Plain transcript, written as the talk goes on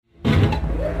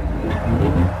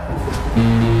Friends,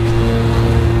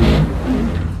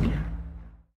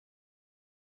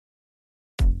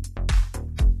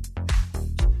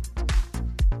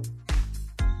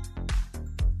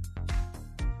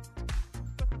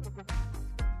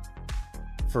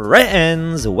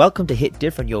 welcome to Hit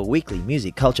Different, your weekly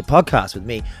music culture podcast with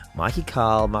me, Mikey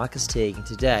Carl, Marcus Teague, and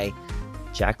today,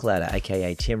 Jack Ladder,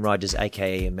 aka Tim Rogers,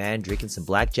 aka a man drinking some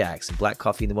blackjack, some black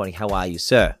coffee in the morning. How are you,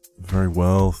 sir? Very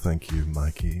well, thank you,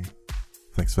 Mikey.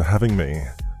 Thanks for having me.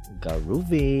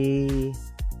 Groovy.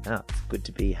 Ah, it's good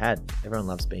to be had. Everyone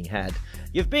loves being had.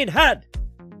 You've been had!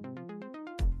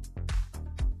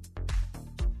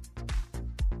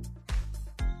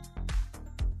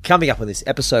 Coming up on this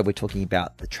episode, we're talking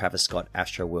about the Travis Scott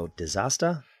Astroworld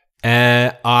disaster.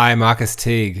 And I'm Marcus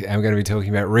Teague. I'm going to be talking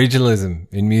about regionalism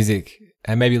in music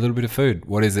and maybe a little bit of food.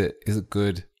 What is it? Is it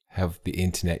good? Have the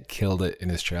internet killed it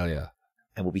in Australia?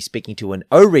 And we'll be speaking to an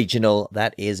O-regional,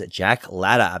 that is Jack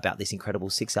Ladder, about this incredible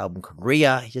 6-album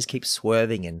career. He just keeps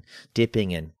swerving and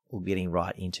dipping, and we'll be getting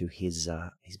right into his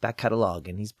back catalogue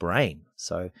and his brain.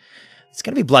 So it's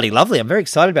going to be bloody lovely. I'm very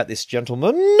excited about this,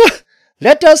 gentlemen.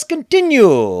 Let us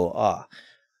continue.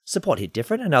 Support Hit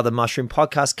Different, another mushroom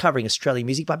podcast covering Australian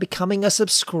music by becoming a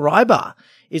subscriber.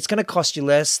 It's going to cost you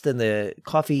less than the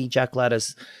coffee Jack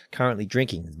Ladder's currently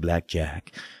drinking,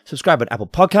 blackjack. Subscribe on Apple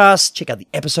Podcasts. Check out the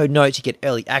episode notes. You get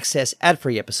early access,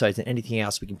 ad-free episodes, and anything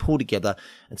else we can pull together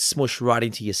and smush right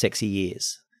into your sexy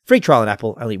ears. Free trial on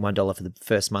Apple, only $1 for the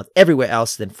first month. Everywhere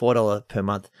else, then $4 per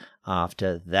month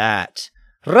after that.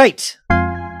 Right.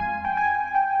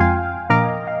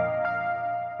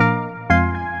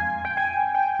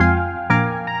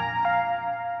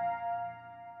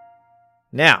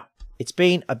 Now, it's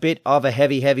been a bit of a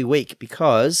heavy week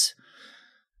because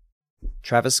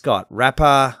Travis Scott,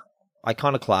 rapper,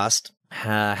 iconoclast,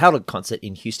 held a concert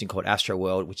in Houston called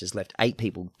Astroworld, which has left 8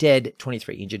 people dead,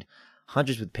 23 injured,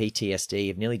 hundreds with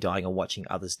PTSD of nearly dying or watching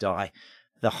others die.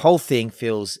 The whole thing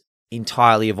feels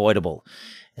entirely avoidable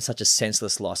and such a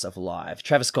senseless loss of life.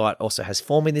 Travis Scott also has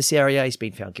form in this area. He's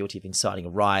been found guilty of inciting a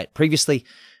riot previously.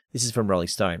 This is from Rolling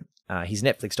Stone. His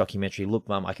Netflix documentary, Look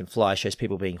Mum, I Can Fly, shows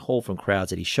people being hauled from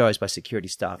crowds at his shows by security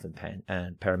staff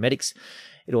and paramedics.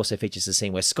 It also features a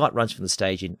scene where Scott runs from the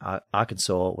stage in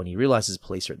Arkansas when he realizes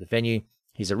police are at the venue.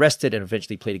 He's arrested and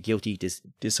eventually pleaded guilty to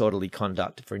disorderly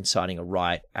conduct for inciting a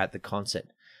riot at the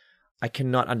concert. I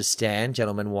cannot understand,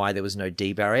 gentlemen, why there was no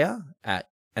D barrier at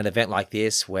an event like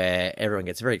this where everyone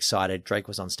gets very excited. Drake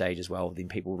was on stage as well, with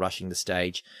people rushing the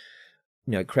stage.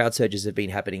 You know, crowd surges have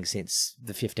been happening since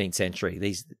the 15th century.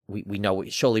 We know,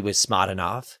 surely we're smart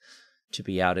enough to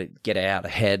be able to get out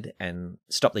ahead and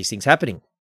stop these things happening.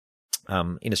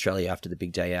 In Australia, after the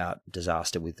Big Day Out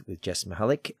disaster with Jess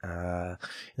Mahalik, the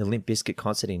Limp Bizkit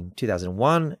concert in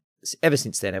 2001, ever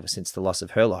since then, ever since the loss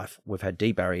of her life, we've had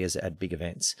D barriers at big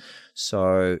events.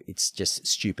 So it's just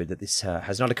stupid that this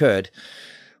has not occurred.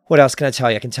 What else can I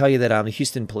tell you? I can tell you that the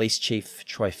Houston Police Chief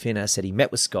Troy Finner said he met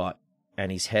with Scott and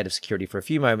his head of security for a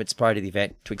few moments prior to the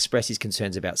event to express his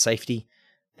concerns about safety.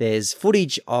 There's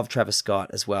footage of Travis Scott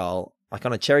as well, like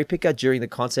on a cherry picker during the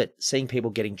concert, seeing people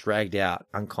getting dragged out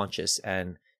unconscious,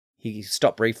 and he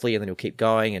stopped briefly and then he'll keep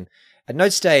going. And at no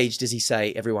stage does he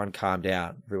say, everyone calm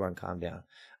down, everyone calm down.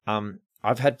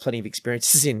 I've had plenty of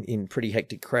experiences in pretty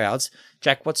hectic crowds.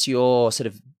 Jack, what's your sort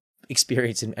of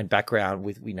experience and background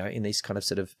with, in these kind of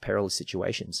sort of perilous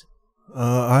situations?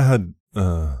 I had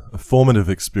a formative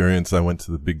experience. I went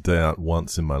to the Big Day Out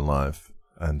once in my life,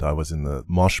 and I was in the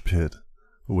mosh pit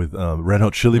with Red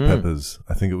Hot Chili Peppers.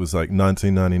 I think it was like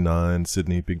 1999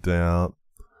 Sydney Big Day Out,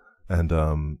 and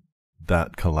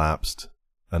that collapsed,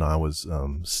 and I was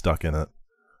stuck in it,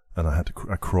 and I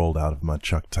crawled out of my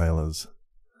Chuck Taylors,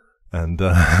 and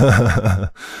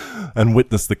and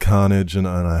witnessed the carnage, and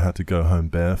I had to go home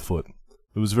barefoot.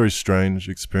 It was a very strange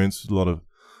experience. A lot of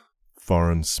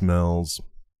foreign smells.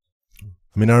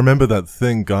 I mean, I remember that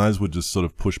thing, guys would just sort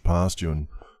of push past you and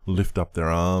lift up their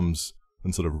arms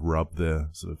and sort of rub their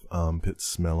sort of armpit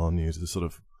smell on you to sort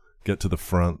of get to the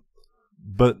front.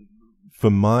 But for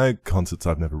my concerts,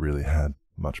 I've never really had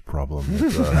much problem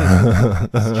with that.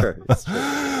 It's true.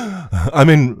 I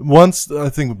mean, once, I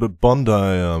think, but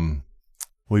Bondi,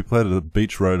 we played at a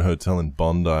Beach Road Hotel in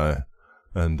Bondi,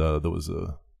 and there was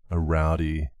a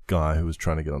rowdy guy who was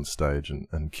trying to get on stage,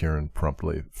 and Kieran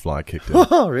promptly fly kicked him.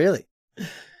 Oh, really?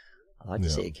 I'd like to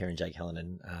see a Kieran Jake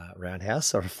Hallinan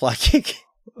roundhouse or a fly kick.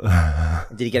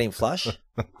 Did he get him flush?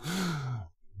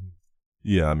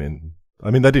 Yeah, I mean,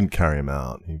 they didn't carry him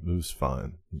out. He was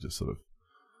fine. He just sort of,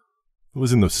 it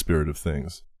was in the spirit of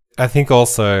things. I think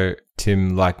also,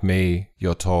 Tim, like me,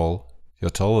 you're tall. You're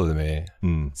taller than me.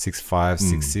 6'5",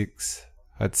 6'6",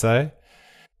 I'd say.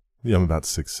 Yeah, I'm about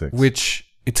 6'6". Which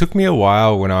it took me a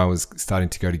while when I was starting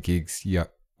to go to gigs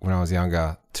when I was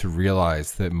younger to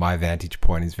realize that my vantage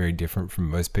point is very different from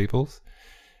most people's.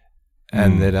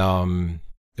 And that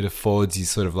it affords you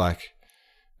sort of like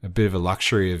a bit of a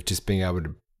luxury of just being able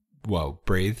to, well,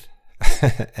 breathe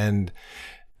and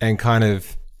kind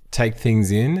of take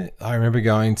things in. I remember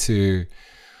going to,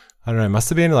 I don't know, it must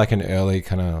have been like an early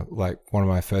kind of like one of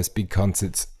my first big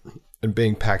concerts and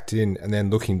being packed in and then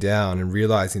looking down and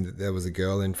realizing that there was a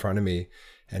girl in front of me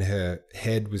and her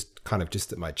head was kind of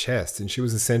just at my chest and she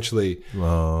was essentially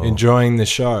enjoying the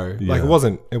show. Yeah. Like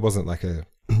it wasn't like a,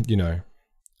 you know,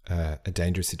 a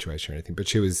dangerous situation or anything, but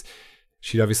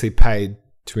she'd obviously paid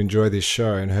to enjoy this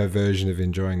show, and her version of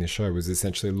enjoying the show was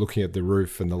essentially looking at the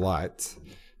roof and the lights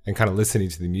and kind of listening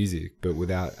to the music, but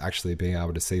without actually being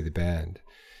able to see the band.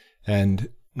 And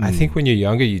I think when you're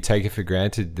younger, you take it for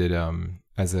granted that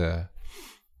as a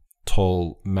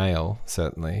tall male,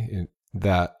 certainly,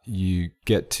 that you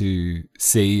get to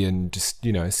see and just,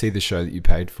 you know, see the show that you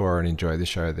paid for and enjoy the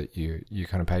show that you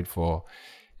kind of paid for.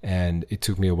 And it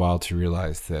took me a while to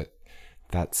realize that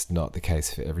that's not the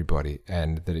case for everybody,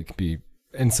 and that it can be.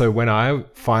 And so when I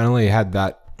finally had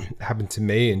that happen to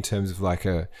me in terms of like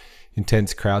a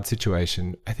intense crowd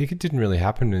situation, I think it didn't really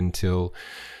happen until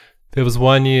there was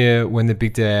one year when the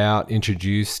Big Day Out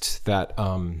introduced that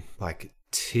like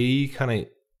T kind of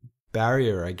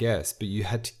barrier, I guess, but you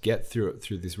had to get through it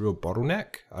through this real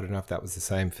bottleneck. I don't know if that was the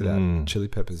same for that Chili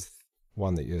Peppers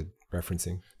one that you're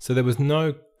referencing. So there was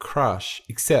no crush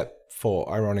except for,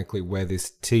 ironically, where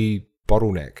this T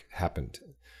bottleneck happened.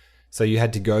 So you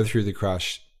had to go through the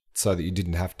crush so that you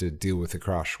didn't have to deal with the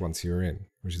crush once you were in,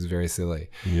 which is very silly.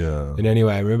 Yeah. And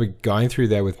anyway, I remember going through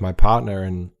there with my partner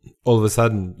and all of a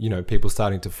sudden, you know, people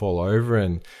starting to fall over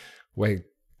and we're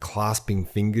clasping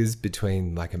fingers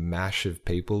between like a mash of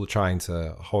people trying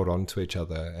to hold on to each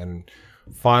other, and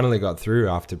finally got through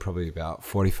after probably about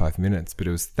 45 minutes. But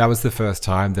that was the first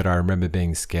time that I remember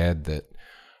being scared that,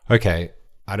 okay,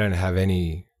 I don't have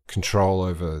any control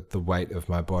over the weight of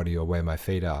my body or where my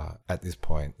feet are at this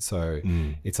point. So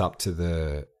it's up to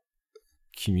the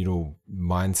communal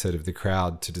mindset of the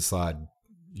crowd to decide,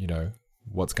 you know,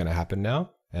 what's going to happen now.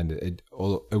 And it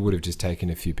would have just taken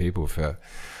a few people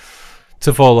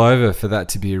to fall over for that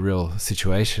to be a real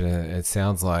situation. It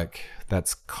sounds like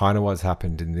that's kind of what's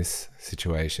happened in this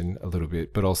situation a little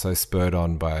bit, but also spurred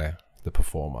on by the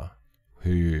performer,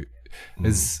 who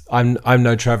is, I'm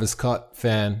no Travis Scott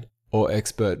fan or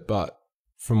expert, but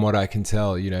from what I can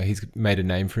tell, you know, he's made a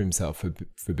name for himself for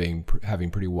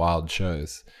having pretty wild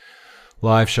shows,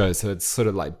 live shows. So it's sort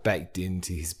of like baked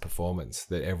into his performance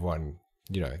that everyone,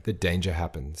 you know, that danger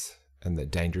happens and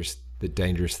that dangerous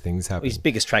things happen. His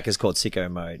biggest track is called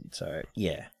Sicko Mode. So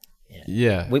yeah.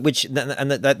 Which and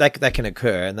that can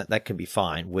occur, and that can be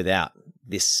fine without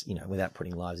this, you know, without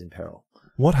putting lives in peril.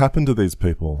 What happened to these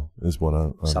people is what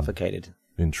I'm suffocated.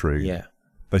 Intrigued. Yeah.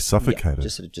 They suffocated.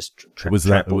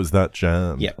 Yeah, it was that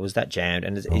jammed. Yeah, it was that jammed.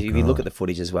 And if you look at the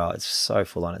footage as well, it's so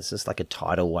full on. It's just like a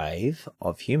tidal wave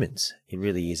of humans. It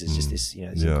really is. It's just this, you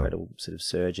know, this incredible sort of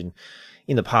surge. And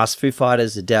in the past, Foo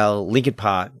Fighters, Adele, Linkin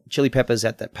Park, Chili Peppers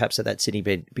perhaps at that Sydney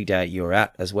Big Day you were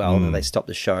at as well. And they stopped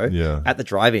the show at the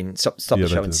drive-in, stopped the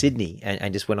show in Sydney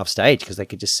and just went off stage because they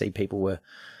could just see people were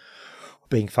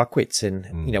being fuckwits.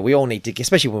 And, you know, we all need to,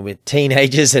 especially when we're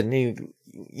teenagers and,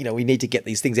 you know, we need to get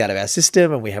these things out of our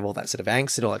system, and we have all that sort of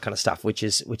angst and all that kind of stuff, which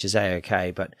is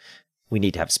A-okay, but we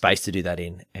need to have space to do that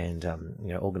in. And,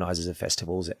 you know, organisers of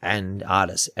festivals and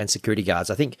artists and security guards,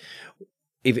 I think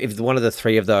if one of the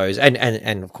three of those, and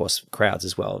of course crowds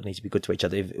as well, need to be good to each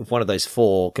other. If one of those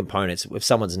four components, if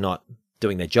someone's not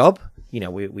doing their job, you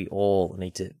know, we all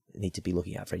need to be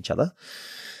looking out for each other.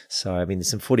 So, I mean, there's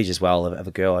some footage as well of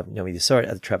a girl, you know, we saw it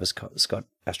at the Travis Scott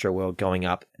Astro World, going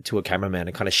up to a cameraman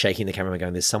and kind of shaking the cameraman,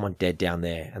 going, there's someone dead down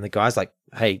there. And the guy's like,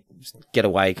 hey, get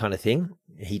away kind of thing.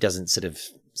 He doesn't sort of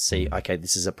see, okay,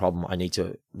 this is a problem. I need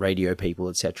to radio people,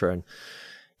 etc. And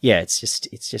yeah, it's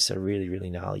just a really, really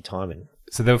gnarly time. And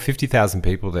so there were 50,000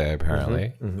 people there,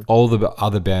 apparently. All the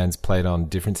other bands played on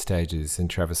different stages, and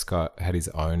Travis Scott had his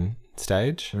own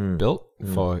stage built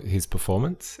for his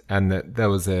performance, and that there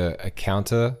was a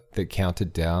counter that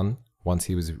counted down once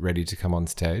he was ready to come on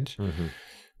stage,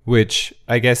 which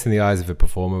I guess in the eyes of a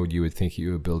performer, you would think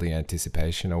you were building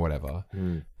anticipation or whatever.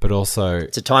 But also,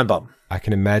 it's a time bomb. I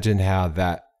can imagine how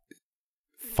that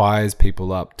fires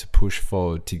people up to push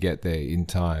forward to get there in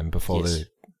time before the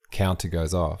counter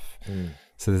goes off.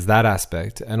 So there's that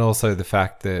aspect, and also the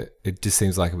fact that it just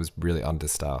seems like it was really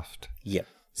understaffed. Yep.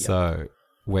 So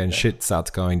when shit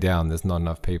starts going down, there's not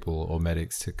enough people or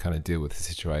medics to kind of deal with the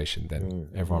situation, then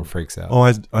everyone freaks out.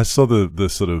 Oh, I saw the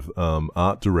sort of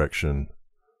art direction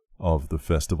of the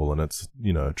festival, and it's,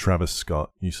 you know, Travis Scott,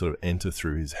 you sort of enter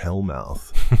through his hell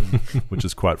mouth, which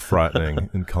is quite frightening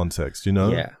in context, you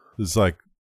know? Yeah. It's like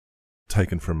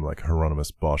taken from like Hieronymus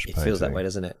Bosch It painting. feels that way,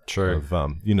 doesn't it? True. Of,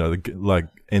 you know, like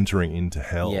entering into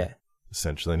hell, Yeah.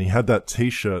 essentially. And he had that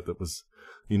T-shirt that was,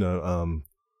 you know,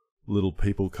 little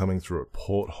people coming through a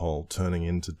porthole turning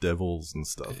into devils and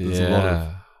stuff. There's a lot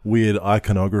of weird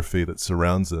iconography that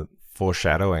surrounds it.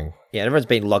 Foreshadowing. Yeah, everyone's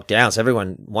been locked down, so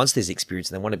everyone wants this experience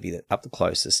and they want to be up the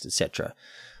closest, etc.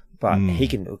 But he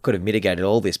could have mitigated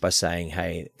all this by saying,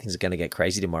 "Hey, things are going to get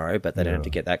crazy tomorrow, but they don't have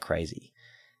to get that crazy."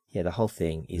 Yeah, the whole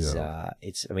thing is,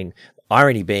 it's. I mean,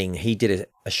 irony being, he did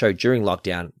a show during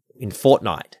lockdown in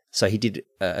Fortnite, so he did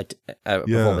a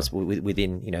performance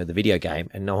within, you know, the video game,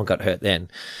 and no one got hurt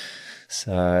then.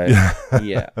 So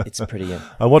yeah, it's pretty.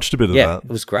 I watched a bit of that. It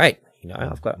was great. You know,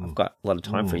 I've got a lot of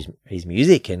time for his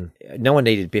music, and no one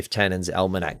needed Biff Tannen's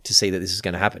Almanac to see that this is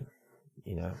going to happen.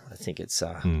 You know, I think it's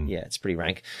it's pretty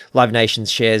rank. Live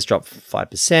Nation's shares dropped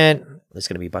 5%. There's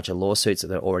going to be a bunch of lawsuits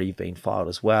that have already been filed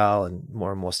as well, and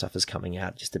more stuff is coming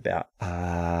out just about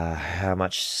how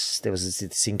much there was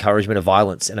this encouragement of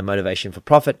violence and a motivation for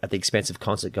profit at the expense of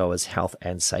concert goers' health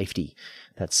and safety.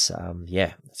 That's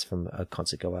that's from a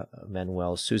concert goer,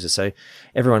 Manuel Souza. So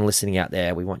everyone listening out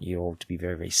there, we want you all to be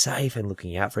very, very safe and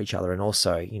looking out for each other, and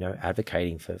also, you know,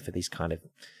 advocating for these kind of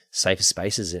safer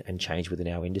spaces and change within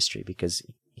our industry, because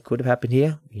it could have happened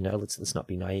here. You know, let's not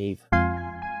be naive.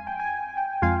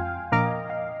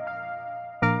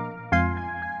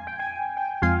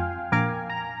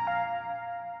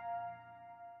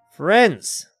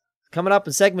 Friends, coming up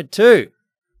in segment 2.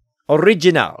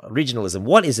 Originalism.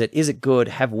 What is it? Is it good?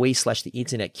 Have we / the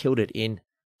internet killed it in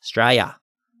Australia?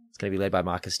 It's going to be led by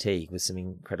Marcus T with some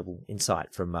incredible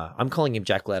insight from, I'm calling him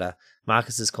Jack Letter.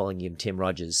 Marcus is calling him Tim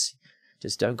Rogers.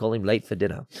 Just don't call him late for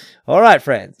dinner. All right,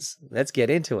 friends, let's get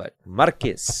into it.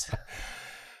 Marcus.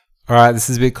 All right, this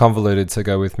is a bit convoluted, so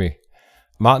go with me.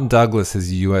 Martin Douglas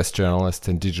is a US journalist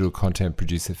and digital content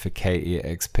producer for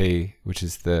KEXP, which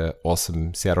is the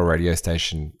awesome Seattle radio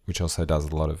station, which also does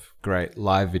a lot of great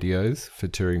live videos for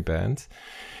touring bands.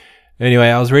 Anyway,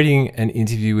 I was reading an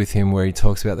interview with him where he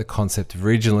talks about the concept of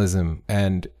regionalism,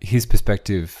 and his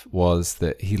perspective was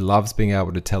that he loves being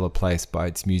able to tell a place by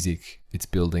its music, its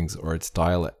buildings, or its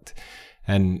dialect.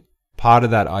 And part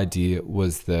of that idea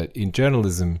was that in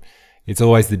journalism, it's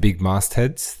always the big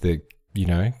mastheads that, you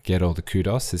know, get all the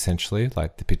kudos, essentially,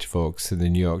 like the Pitchforks and the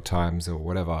New York Times or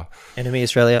whatever. Enemy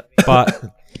Australia.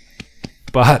 But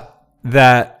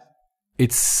that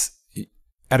it's,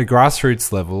 at a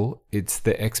grassroots level, it's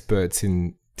the experts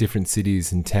in different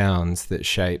cities and towns that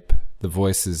shape the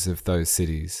voices of those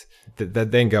cities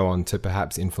that then go on to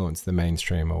perhaps influence the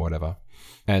mainstream or whatever.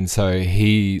 And so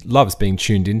he loves being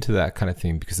tuned into that kind of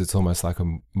thing because it's almost like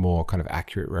a more kind of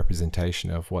accurate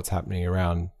representation of what's happening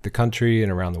around the country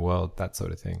and around the world, that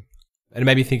sort of thing. And it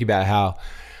made me think about how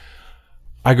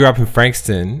I grew up in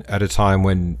Frankston at a time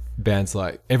when bands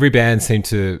like, every band seemed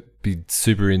to be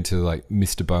super into like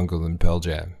Mr. Bungle and Pearl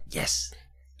Jam. Yes.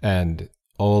 And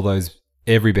all those,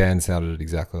 every band sounded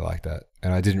exactly like that.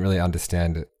 And I didn't really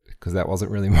understand it because that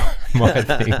wasn't really my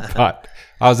thing. But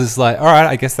I was just like, all right,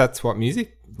 I guess that's what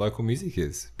local music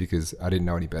is, because I didn't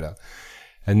know any better.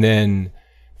 And then,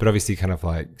 but obviously kind of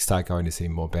like start going to see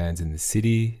more bands in the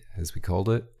city, as we called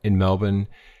it, in Melbourne.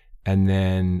 And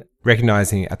then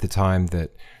recognizing at the time that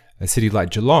a city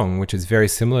like Geelong, which is very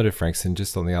similar to Frankston,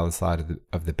 just on the other side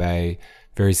of the bay,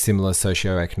 very similar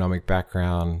socio-economic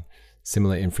background,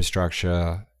 similar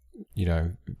infrastructure, you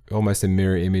know, almost a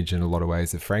mirror image in a lot of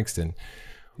ways of Frankston,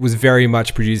 was very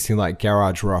much producing like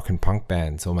garage rock and punk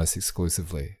bands almost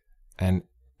exclusively. And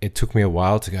it took me a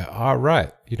while to go, oh,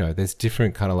 right, you know, there's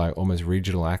different kind of like almost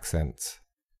regional accents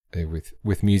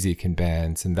with music and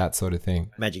bands and that sort of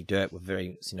thing. Magic Dirt were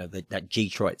very, you know, that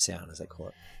Detroit sound, as they call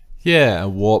it. Yeah,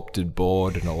 and Warped and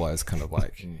Bored and all those kind of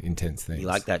like intense things. You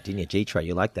like that, didn't you? G-Troy,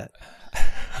 you like that.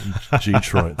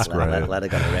 G-Troy's great. Ladder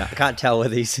got around. I can't tell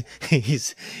whether he's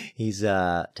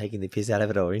taking the piss out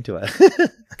of it or into it.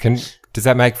 Does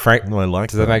that make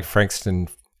that make Frankston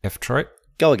F-Troy?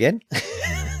 Go again.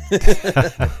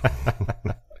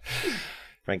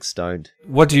 Frank's stoned.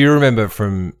 What do you remember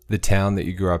from the town that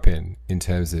you grew up in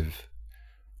terms of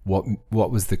what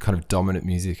was the kind of dominant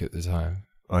music at the time?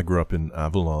 I grew up in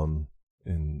Avalon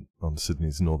on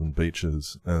Sydney's northern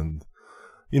beaches, and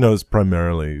you know, it's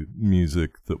primarily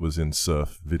music that was in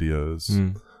surf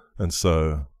videos. And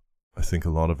so I think a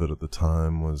lot of it at the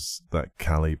time was that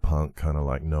Cali punk kind of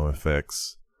like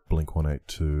NoFX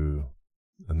Blink-182,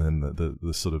 and then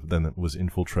the sort of then it was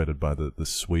infiltrated by the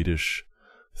Swedish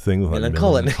thing like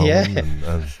Millencolin, yeah.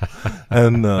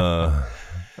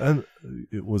 and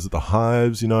it was the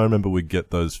Hives. I remember we'd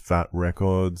get those Fat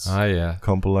Records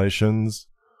compilations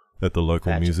at the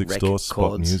local music store,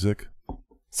 Spot Music.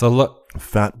 So look,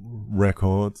 Fat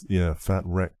Records, Fat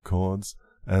Records,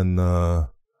 and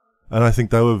I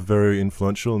think they were very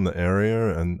influential in the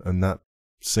area, and that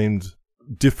seemed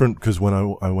different because when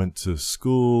I went to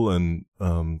school and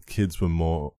kids were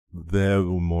more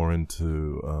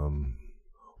into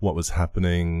what was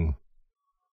happening,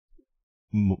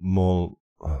 more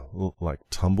like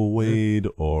Tumbleweed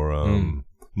or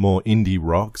more indie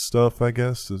rock stuff, I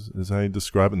guess is how you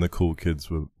describe it. And the cool kids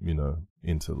were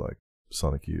into like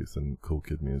Sonic Youth and cool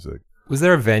kid music. Was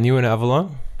there a venue in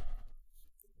Avalon?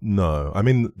 No, I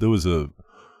mean there was a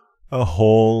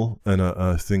hall, and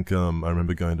I think I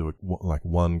remember going to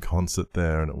one concert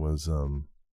there, and it was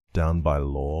Down by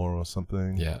Law or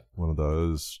something. Yeah, one of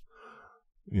those,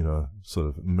 sort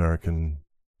of American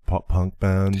pop punk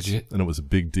bands. Did you? And it was a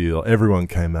big deal. Everyone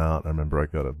came out. I remember I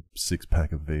got a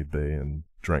 6-pack of VB and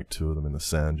drank 2 of them in the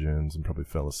sand dunes and probably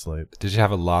fell asleep. Did you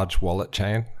have a large wallet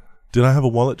chain? Did I have a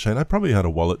wallet chain? I probably had a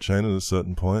wallet chain at a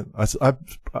certain point.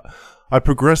 I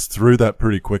progressed through that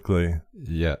pretty quickly.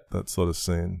 Yeah, that sort of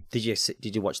scene. Did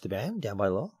you watch the band Down by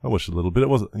Law? I watched a little bit. It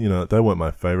wasn't, they weren't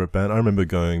my favorite band. I remember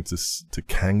going to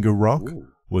Kanga Rock. Ooh.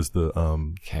 Was the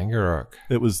Kanga Rock?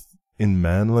 It was in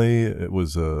Manly. It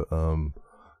was a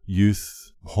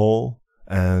youth hall,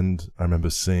 and I remember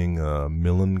seeing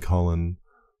Millencolin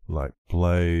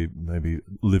play. Maybe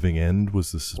Living End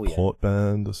was the support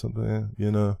band or something.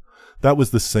 That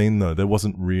was the scene though. There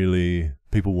wasn't really,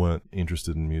 people weren't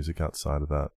interested in music outside of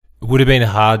that. It would have been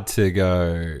hard to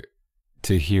go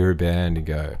to hear a band and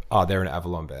go, oh, they're an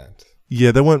Avalon band.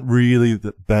 Yeah, there weren't really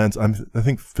the bands. I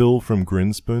think Phil from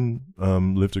Grinspoon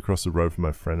lived across the road from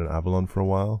my friend in Avalon for a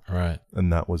while. Right.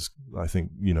 And that was, I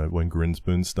think, when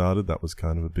Grinspoon started, that was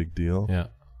kind of a big deal. Yeah.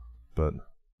 But,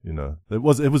 it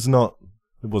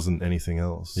wasn't anything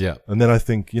else. Yeah. And then I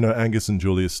think, Angus and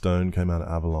Julia Stone came out of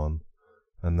Avalon,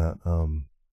 and that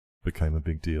became a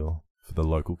big deal for the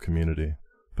local community.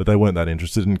 But they weren't that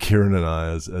interested in Kieran and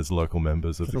I as local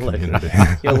members of the community.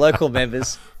 Your local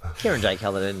members, Kieran J.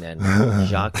 Cullinan and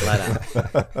Jacques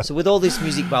Ladder. So with all this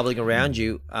music bubbling around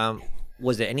you,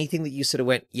 was there anything that you sort of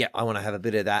went, yeah, I want to have a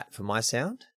bit of that for my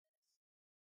sound?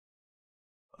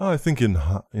 I think in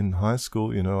high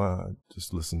school, I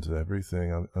just listened to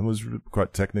everything. I was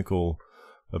quite technical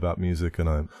about music, and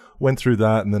I went through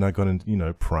that, and then I got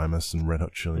into, Primus and Red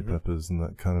Hot Chili Peppers and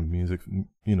that kind of music,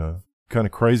 kind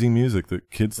of crazy music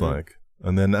that kids like.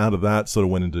 And then out of that sort of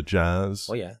went into jazz.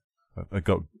 Oh yeah. I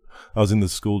was in the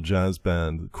school jazz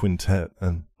band quintet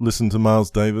and listened to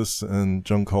Miles Davis and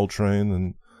John Coltrane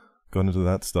and got into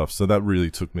that stuff. So that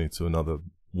really took me to another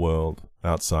world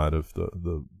outside of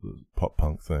the pop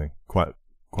punk thing quite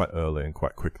early and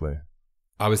quite quickly.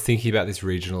 I was thinking about this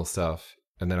regional stuff,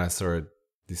 and then I saw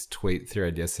this tweet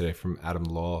thread yesterday from Adam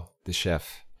Law, the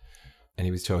chef. And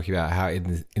he was talking about how in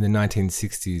the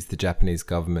 1960s, the Japanese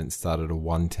government started a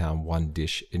one town, one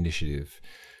dish initiative,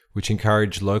 which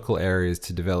encouraged local areas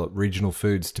to develop regional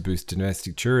foods to boost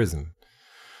domestic tourism,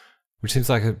 which seems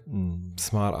like a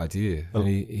smart idea. And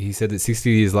he said that 60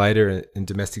 years later, and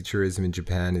domestic tourism in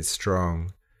Japan is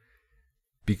strong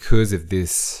because of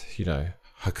this,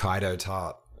 Hokkaido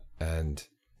tart and,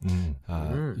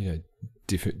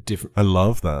 different. I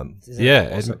love that.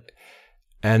 Yeah. Awesome.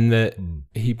 And that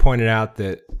he pointed out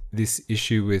that this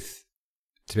issue with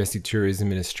domestic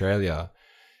tourism in Australia,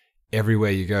 everywhere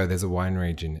you go, there's a wine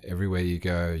region. Everywhere you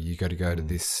go to go to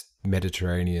this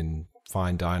Mediterranean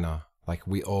fine diner. Like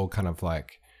we all kind of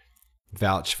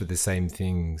vouch for the same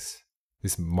things,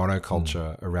 this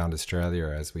monoculture around Australia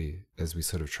as we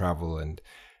sort of travel, and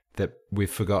that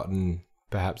we've forgotten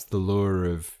perhaps the lure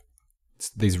of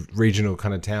these regional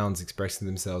kind of towns expressing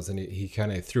themselves. And he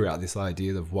kind of threw out this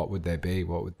idea of what would they be,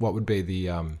 what would be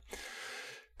the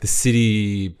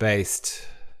city-based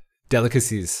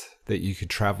delicacies that you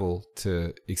could travel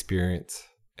to experience.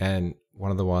 And one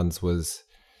of the ones was,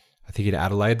 I think in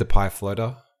Adelaide, the pie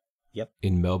floater. Yep.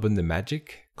 In Melbourne, the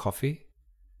Magic Coffee.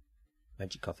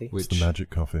 Magic Coffee. What's the Magic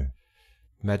Coffee?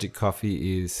 Magic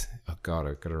Coffee is, oh God,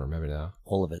 I've got to remember now.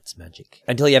 All of it's magic.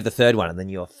 Until you have the third one, and then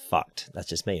you're fucked. That's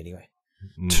just me anyway.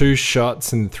 2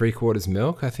 shots and 3/4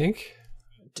 milk, I think.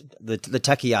 The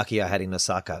takoyaki I had in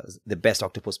Osaka, the best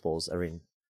octopus balls are in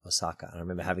Osaka. And I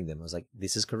remember having them. I was like,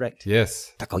 this is correct.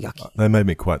 Yes. Takoyaki. They made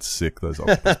me quite sick, those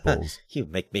octopus balls. You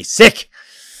make me sick.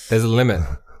 There's a limit.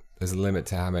 There's a limit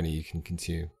to how many you can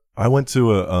consume. I went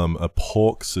to a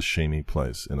pork sashimi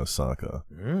place in Osaka,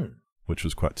 which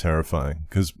was quite terrifying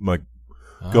because my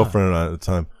girlfriend and I at the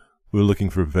time, we were looking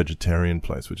for a vegetarian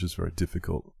place, which is very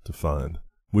difficult to find.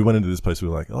 We went into this place, we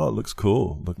were like, oh, it looks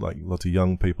cool. Look like lots of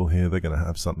young people here. They're going to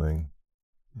have something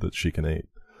that she can eat.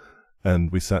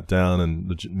 And we sat down and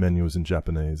the menu was in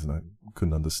Japanese and I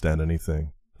couldn't understand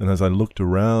anything. And as I looked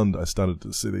around, I started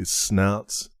to see these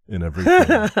snouts in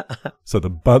everything. So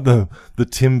the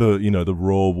timber, the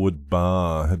raw wood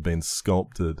bar had been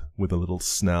sculpted with a little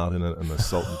snout in it, and the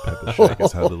salt and pepper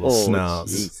shakers had little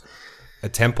snouts. Geez. A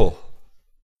temple.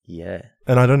 Yeah.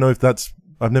 And I don't know if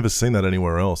I've never seen that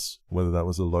anywhere else, whether that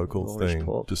was a local Rawish thing,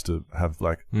 pork. just to have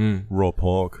like raw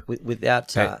pork.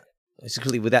 Without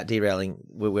derailing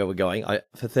where we're going,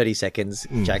 for 30 seconds,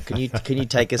 Jack, can you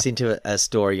take us into a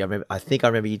story? I think I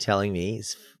remember you telling me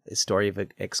a story of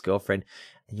an ex-girlfriend,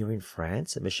 and you were in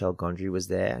France, and Michel Gondry was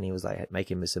there, and he was like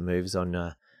making some moves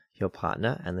on your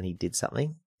partner, and then he did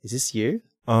something. Is this you?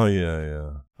 Oh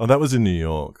yeah. Oh, that was in New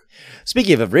York.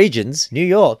 Speaking of regions, New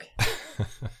York.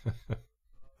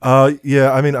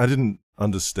 Yeah. I mean, I didn't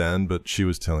understand, but she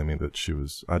was telling me that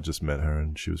I'd just met her,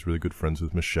 and she was really good friends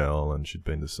with Michel, and she'd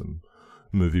been to some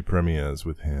movie premieres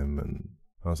with him, and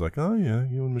I was like, oh yeah,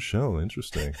 you and Michel,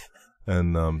 interesting.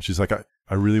 And she's like,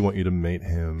 I really want you to meet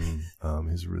him.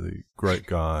 He's a really great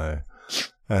guy.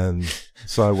 And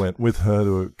so I went with her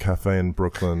to a cafe in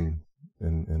Brooklyn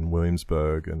in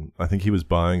Williamsburg, and I think he was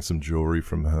buying some jewelry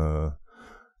from her,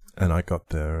 and I got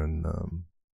there, and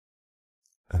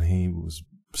he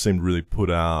seemed really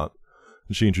put out,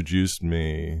 and she introduced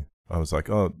me. I was like,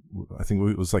 oh, I think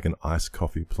it was like an iced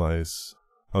coffee place.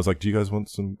 I was like, do you guys want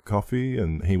some coffee?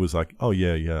 And he was like, oh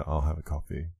yeah, I'll have a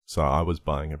coffee. So I was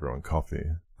buying everyone coffee,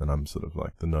 and I'm sort of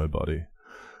like the nobody.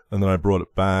 And then I brought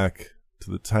it back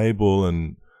to the table,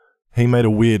 and he made a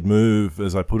weird move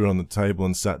as I put it on the table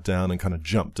and sat down and kind of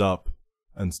jumped up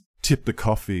and tipped the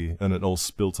coffee, and it all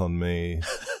spilt on me.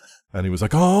 And he was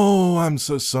like, oh, I'm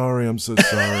so sorry. And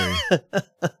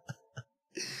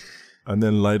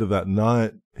then later that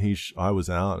night, I was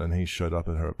out, and he showed up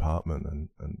at her apartment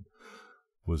and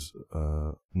was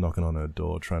knocking on her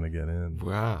door trying to get in.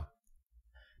 Wow.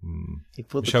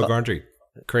 Michel Gondry.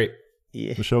 Creep.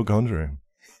 Yeah. Michel Gondry.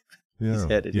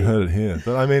 Yeah. You heard it here.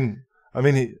 But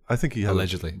I think he had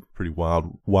allegedly a pretty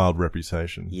wild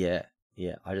reputation. Yeah.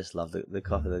 I just love the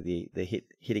coffee, the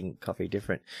hitting coffee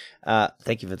different.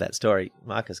 Thank you for that story.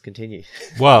 Marcus, continue.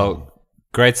 Well,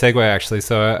 great segue actually.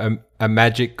 So a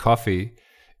magic coffee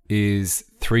is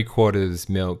 3/4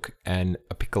 milk and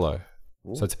a piccolo.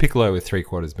 Ooh. So it's a piccolo with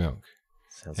 3/4 milk.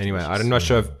 Sounds anyway,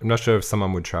 delicious. I'm not sure if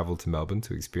someone would travel to Melbourne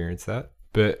to experience that.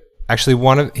 But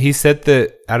actually, he said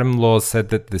that Adam Laws said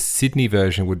that the Sydney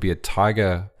version would be a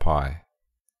tiger pie.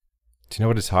 Do you know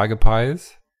what a tiger pie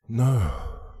is? No.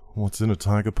 What's in a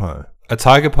tiger pie? A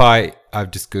tiger pie, I've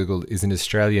just Googled, is an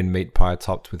Australian meat pie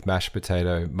topped with mashed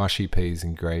potato, mushy peas,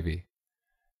 and gravy.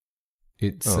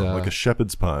 It's like a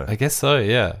shepherd's pie. I guess so,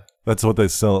 yeah. That's what they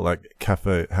sell at like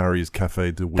Harry's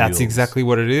Cafe de Wheels. That's exactly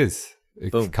what it is.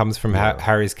 It Boom. comes from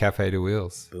Harry's Cafe de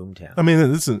Wheels. Boomtown. I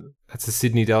mean, that's a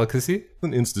Sydney delicacy.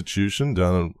 An institution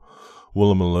down in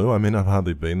Woolloomooloo. I mean, I've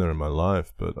hardly been there in my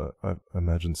life, but I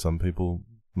imagine some people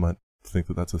might think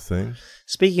that that's a thing.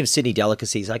 Speaking of Sydney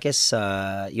delicacies, I guess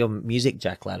your music,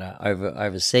 Jack Ladder,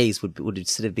 overseas would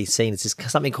sort of be seen as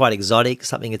something quite exotic,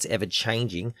 something that's ever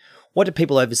changing. What do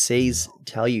people overseas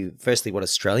tell you? Firstly, what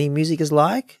Australian music is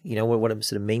like, what it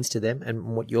sort of means to them,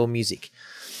 and what your music.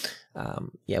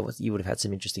 You would have had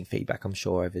some interesting feedback, I'm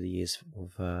sure, over the years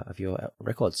of your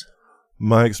records.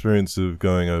 My experience of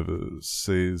going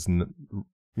overseas, in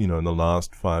the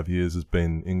last 5 years has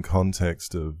been in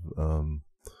context of,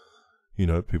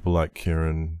 people like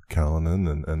Kieran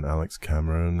Callanan and Alex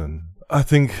Cameron. And I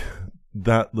think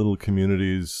that little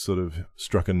community's sort of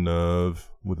struck a nerve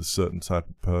with a certain type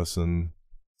of person,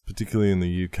 particularly in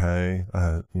the UK.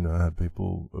 I had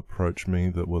people approach me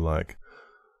that were like,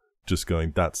 just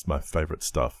going, that's my favorite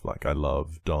stuff. Like, I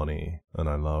love Donnie, and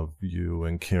I love you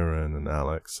and Kieran and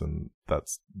Alex, and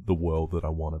that's the world that I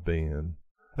want to be in.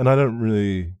 And I don't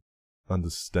really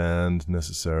understand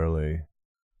necessarily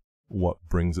what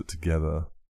brings it together.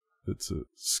 It's a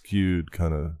skewed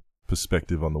kind of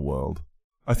perspective on the world.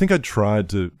 I think I tried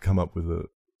to come up with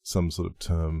some sort of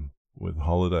term with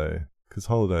holiday, because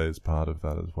holiday is part of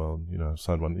that as well,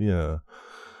 side one, yeah.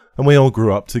 And we all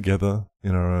grew up together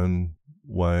in our own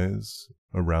ways,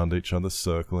 around each other,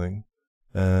 circling,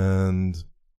 and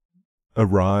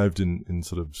arrived in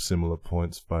sort of similar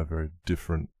points by very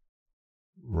different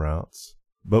routes.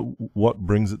 But what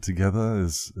brings it together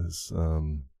is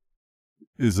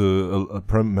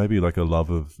maybe like a love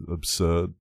of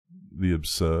absurd the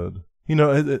absurd. You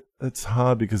know, it's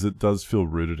hard because it does feel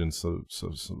rooted in sort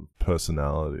of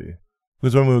personality.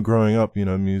 Because when we were growing up, you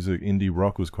know, music, indie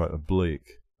rock was quite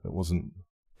oblique. It wasn't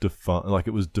like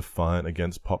it was defiant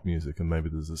against pop music, and maybe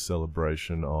there's a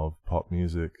celebration of pop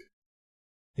music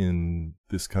in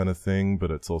this kind of thing, but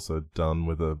it's also done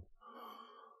with a,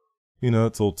 you know,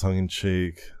 it's all tongue in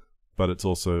cheek, but it's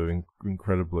also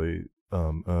incredibly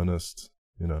earnest.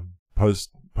 You know,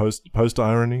 post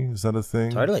irony, is that a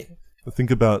thing? Totally.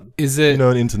 Think about, Is it, you know,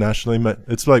 internationally,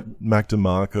 it's like Mac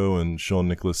DeMarco and Sean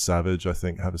Nicholas Savage, I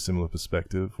think, have a similar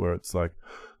perspective where it's like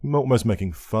almost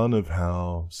making fun of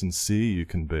how sincere you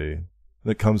can be. And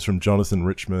it comes from Jonathan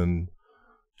Richman,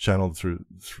 channeled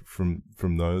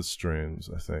from those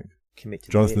streams, I think. Commit to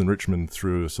the Jonathan bit. Richman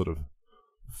through a sort of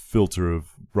filter of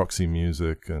Roxy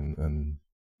Music and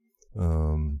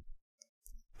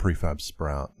Prefab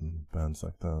Sprout and bands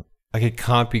like that. like, it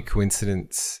can't be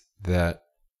coincidence that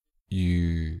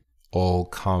you all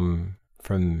come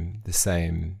from the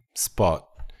same spot,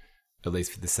 at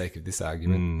least for the sake of this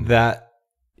argument, that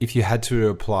if you had to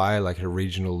apply like a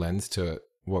regional lens to it,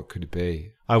 what could it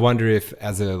be? I wonder if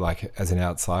as an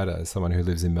outsider, as someone who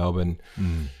lives in Melbourne,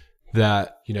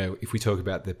 that, you know, if we talk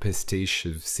about the prestige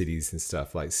of cities and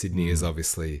stuff, like Sydney is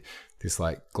obviously this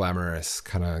like glamorous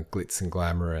kind of glitz and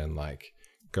glamour and like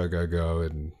go,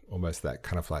 and almost that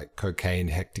kind of like cocaine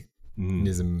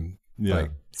hecticism. Yeah.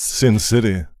 Like, Sin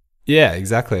City. yeah,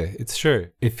 exactly. It's true.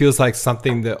 It feels like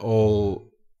something that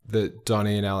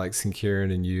Donnie and Alex and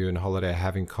Kieran and you and Holiday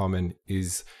have in common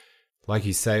is, like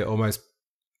you say, almost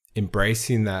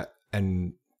embracing that,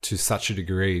 and to such a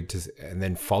degree, and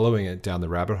then following it down the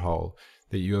rabbit hole,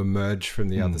 that you emerge from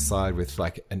the other side with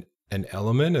like an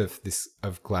element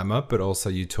of glamour, but also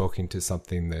you talking to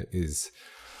something that is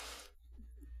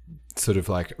sort of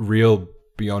like real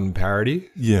beyond parody.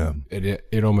 Yeah.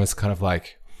 It almost kind of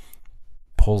like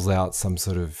pulls out some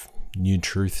sort of new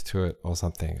truth to it or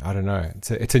something. I don't know.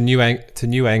 It's a new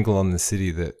angle on the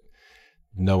city that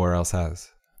nowhere else has.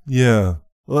 Yeah.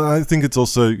 Well, I think it's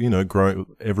also, you know, growing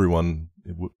everyone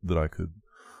that I could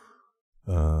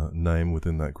name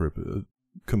within that group are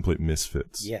complete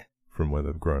misfits. Yeah. From where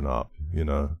they've grown up. You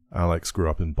know, Alex grew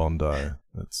up in Bondi.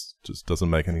 That's just doesn't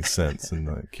make any sense. And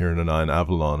like Kieran and I in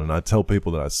Avalon, and I tell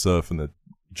people that I surf, and they're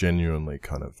genuinely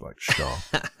kind of like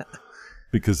shocked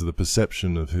because of the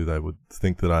perception of who they would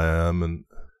think that I am. And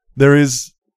there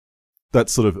is that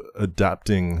sort of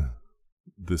adapting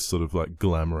this sort of like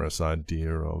glamorous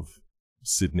idea of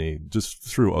Sydney just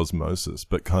through osmosis,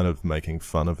 but kind of making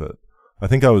fun of it. I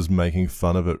think I was making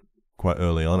fun of it quite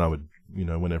early on. I would, you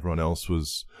know, when everyone else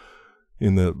was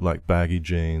in the like baggy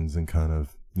jeans and kind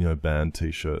of, you know, band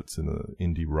t-shirts in the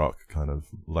indie rock kind of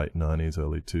late 90s,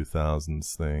 early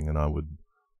 2000s thing, and I would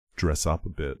dress up a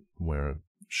bit, wear a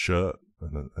shirt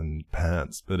and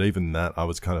pants. But even that, I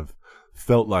was kind of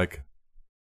felt like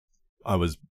I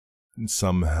was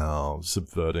somehow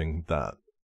subverting that.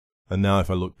 And now if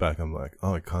I look back, I'm like,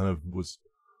 oh, I kind of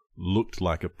looked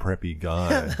like a preppy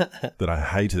guy that I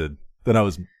hated, that I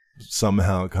was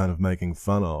somehow kind of making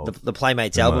fun of. The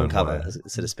Playmates album cover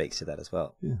sort of speaks to that as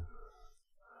well.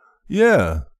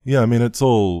 Yeah. I mean, it's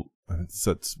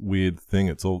that weird thing.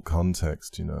 It's all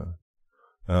context, you know.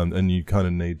 And you kind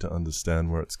of need to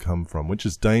understand where it's come from, which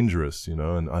is dangerous, you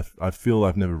know. And I feel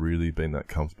I've never really been that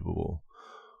comfortable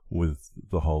with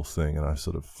the whole thing, and I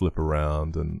sort of flip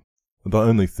around. And the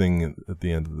only thing at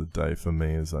the end of the day for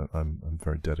me is I'm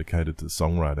very dedicated to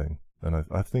songwriting, and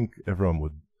I think everyone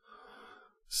would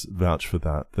vouch for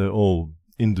that. They're all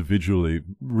individually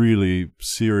really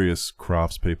serious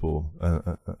craftspeople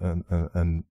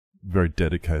and very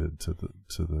dedicated to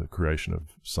the creation of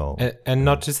song. And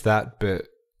not just that, but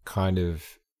kind of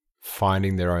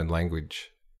finding their own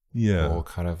language. Yeah. Or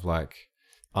kind of like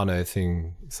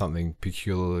unearthing something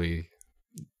peculiarly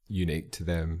unique to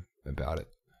them about it.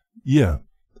 Yeah.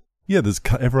 Yeah,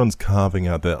 everyone's carving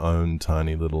out their own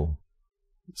tiny little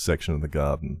section of the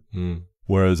garden. Mm.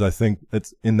 Whereas I think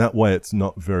it's in that way, it's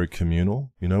not very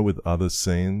communal, you know, with other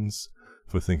scenes.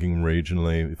 If we're thinking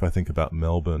regionally, if I think about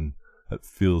Melbourne, it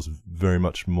feels very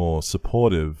much more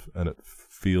supportive, and it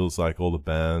feels like all the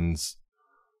bands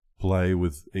play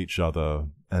with each other,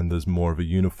 and there's more of a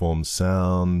uniform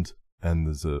sound, and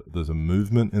there's a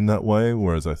movement in that way.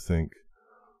 Whereas I think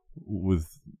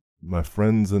with my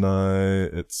friends and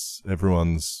it's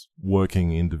everyone's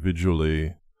working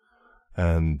individually,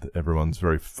 and everyone's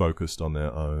very focused on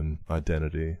their own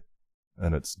identity.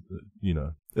 And it's, you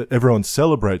know, everyone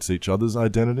celebrates each other's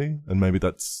identity, and maybe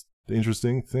that's the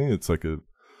interesting thing. It's like a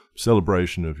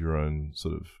celebration of your own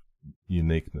sort of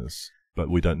uniqueness, but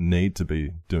we don't need to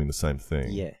be doing the same thing.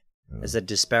 Yeah. There's a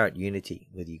disparate unity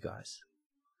with you guys.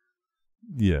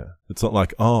 Yeah. It's not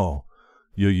like, oh,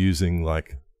 you're using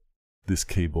like this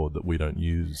keyboard that we don't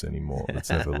use anymore. It's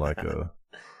never like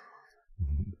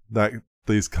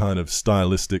these kind of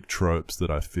stylistic tropes that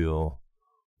I feel,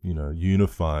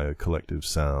 unify a collective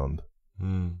sound.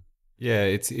 Yeah,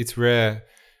 it's rare.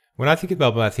 When I think of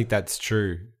Melbourne, I think that's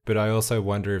true. But I also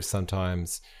wonder if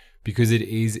sometimes, because it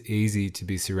is easy to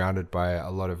be surrounded by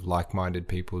a lot of like-minded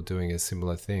people doing a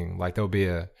similar thing. Like there'll be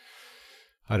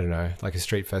like a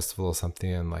street festival or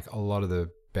something, and like a lot of the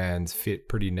bands fit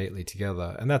pretty neatly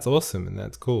together. And that's awesome and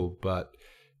that's cool. But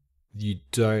you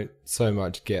don't so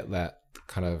much get that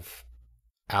kind of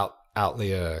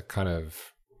outlier kind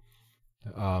of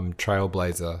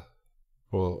trailblazer,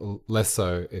 or less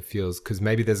so it feels, because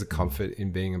maybe there's a comfort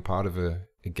in being a part of a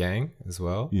gang as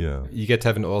well. Yeah, you get to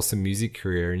have an awesome music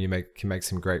career and you can make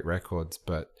some great records,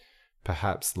 but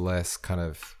perhaps less kind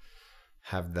of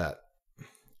have that,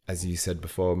 as you said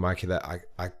before, Mikey, that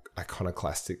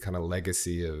iconoclastic kind of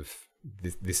legacy of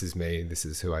this is me, this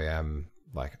is who I am.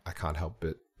 Like I can't help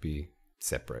but be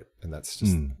separate, and that's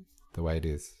just the way it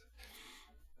is.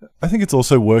 I think it's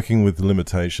also working with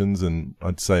limitations, and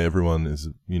I'd say everyone is,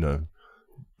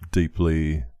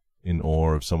 deeply in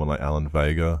awe of someone like Alan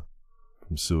Vega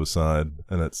from Suicide,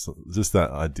 and it's just that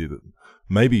idea that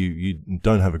maybe you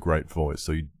don't have a great voice,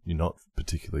 so you're not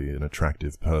particularly an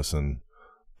attractive person,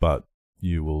 but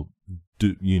you will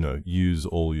use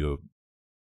all your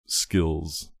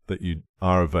skills that you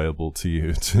are available to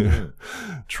you to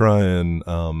try and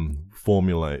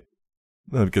formulate.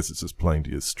 I guess it's just playing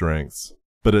to your strengths,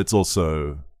 but it's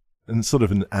also sort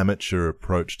of an amateur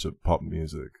approach to pop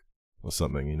music or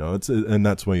something, and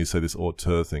that's why you say this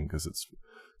auteur thing, because it's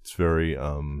very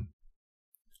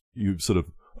you sort of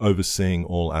overseeing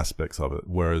all aspects of it,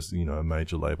 whereas a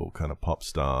major label kind of pop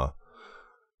star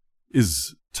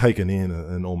is taken in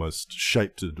and almost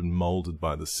shaped and molded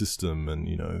by the system, and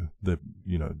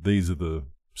these are the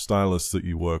stylists that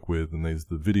you work with, and these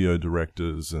are the video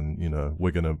directors, and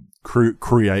we're going to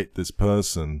create this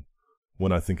person.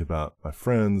 When I think about my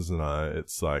friends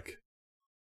it's like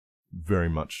very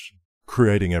much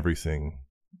creating everything,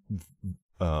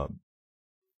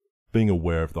 being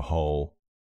aware of the whole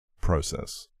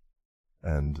process,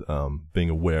 and being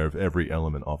aware of every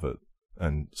element of it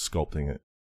and sculpting it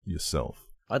yourself.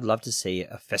 I'd love to see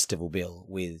a festival bill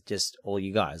with just all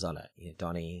you guys on it.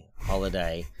 Donnie,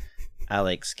 Holiday,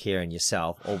 Alex, Kieran,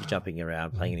 yourself, all jumping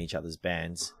around, playing in each other's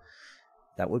bands.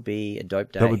 That would be a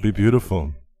dope day. That would be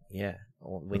beautiful. Yeah.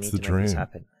 We That's need the to make this dream.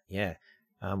 happen. Yeah.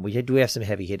 We do have some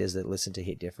heavy hitters that listen to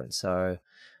Hit Different. So,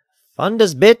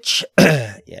 funders, bitch.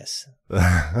 Yes.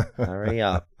 Hurry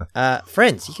up.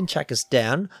 Friends, you can track us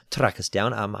down.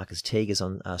 Marcus Teague is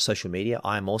on social media.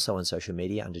 I am also on social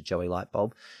media under Joey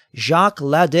Lightbulb. Jacques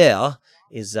Lader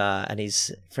is, and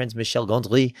his friends Michel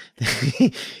Gondry,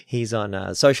 he's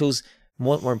on socials.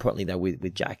 More importantly, though,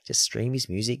 with Jack, just stream his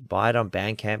music, buy it on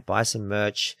Bandcamp, buy some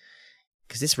merch.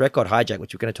 Because this record, Hijack,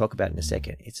 which we're going to talk about in a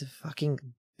second, it's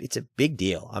a big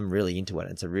deal. I'm really into it.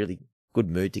 It's a really good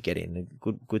mood to get in,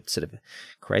 a good sort of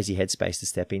crazy headspace to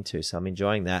step into. So I'm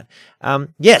enjoying that.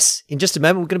 Yes, in just a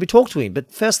moment, we're going to be talking to him.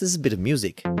 But first, this is a bit of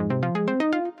music.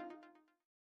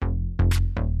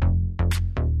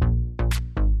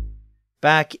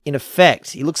 Back in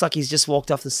effect. He looks like he's just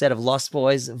walked off the set of Lost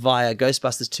Boys via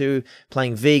Ghostbusters 2,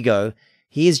 playing Vigo.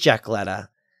 He is Jack Latter,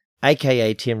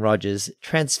 a.k.a. Tim Rogers,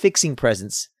 transfixing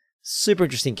presence, super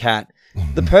interesting cat.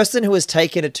 The person who has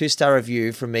taken a 2-star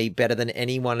review from me better than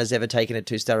anyone has ever taken a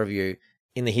 2-star review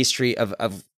in the history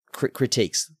of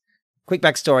critiques. Quick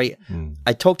backstory.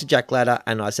 I talked to Jack Latter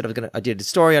and I said I did a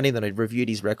story on him, then I reviewed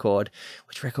his record.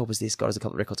 Which record was this? God, it was a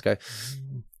couple of records ago.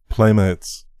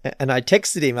 Playmates. And I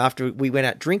texted him after we went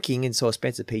out drinking and saw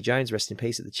Spencer P. Jones, rest in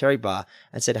peace, at the Cherry Bar,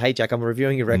 and said, "Hey, Jack, I'm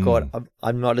reviewing your record.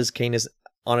 I'm not as keen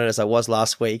on it as I was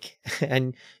last week."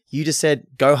 And you just said,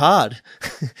 "Go hard."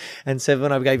 And so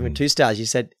when I gave him 2 stars,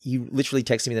 you literally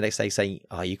texted me the next day saying,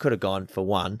 "Oh, you could have gone for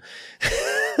 1."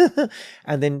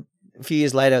 And then a few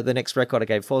years later, the next record I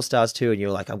gave 4 stars to, and you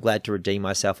were like, "I'm glad to redeem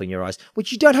myself in your eyes,"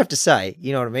 which you don't have to say.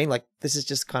 You know what I mean? Like, this is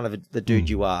just kind of the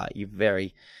dude you are.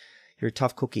 You're a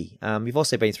tough cookie. You've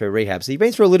also been through rehab. So you've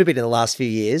been through a little bit in the last few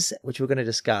years, which we're going to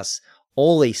discuss.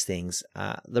 All these things.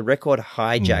 The record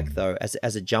Hijack, though,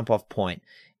 as a jump-off point,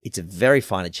 it's a very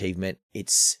fine achievement.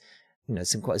 It's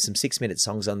some 6-minute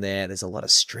songs on there. There's a lot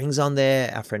of strings on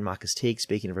there. Our friend Marcus Teague,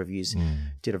 speaking of reviews,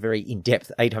 did a very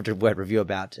in-depth 800-word review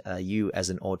about you as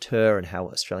an auteur and how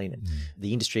Australian and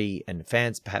the industry and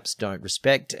fans perhaps don't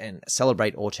respect and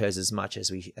celebrate auteurs as much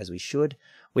as we should.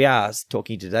 We are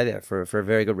talking today there for a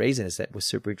very good reason, is that we're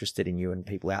super interested in you, and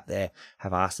people out there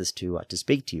have asked us to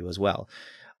speak to you as well.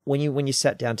 When you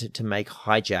sat down to make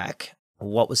Hijack,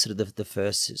 what was sort of the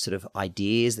first sort of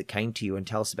ideas that came to you, and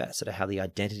tell us about sort of how the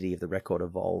identity of the record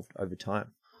evolved over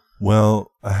time?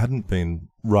 Well, I hadn't been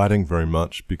writing very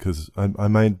much because I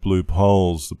made Blue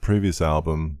Poles, the previous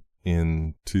album,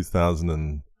 in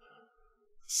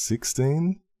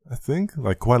 2016, I think,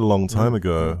 like quite a long time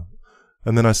ago.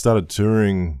 And then I started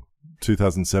touring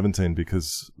 2017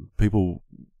 because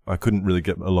I couldn't really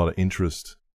get a lot of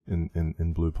interest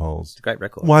in Blue Poles. It's a great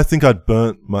record. Well, I think I'd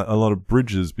burnt a lot of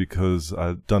bridges because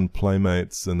I'd done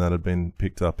Playmates, and that had been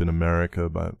picked up in America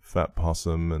by Fat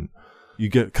Possum, and you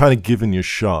get kind of given your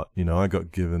shot. I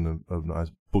got given a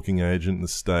nice booking agent in the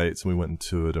States, and we went and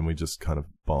toured, and we just kind of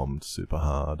bombed super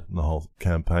hard, and the whole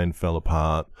campaign fell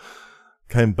apart.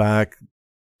 Came back,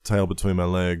 tail between my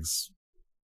legs,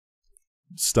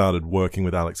 started working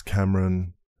with Alex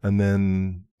Cameron, and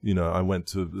then I went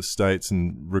to the States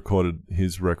and recorded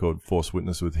his record, Force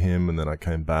Witness, with him, and then I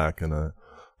came back and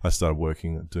I started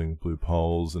working at doing Blue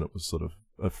Poles, and it was sort of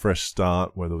a fresh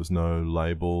start where there was no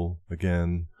label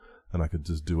again, and I could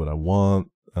just do what I want.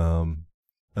 And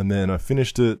then I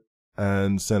finished it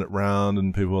and sent it round,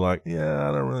 and people were like, yeah,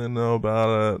 I don't really know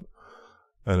about it.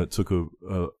 And it took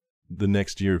the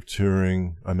next year of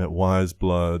touring. I met Wise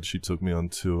Blood. She took me on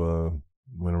tour.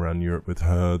 Went around Europe with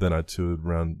her, then I toured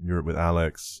around Europe with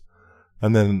Alex,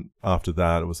 and then after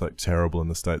that it was like terrible,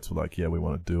 and the States were like, yeah, we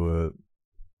want to do it.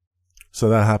 So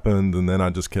that happened, and then I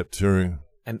just kept touring.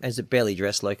 And is it Barely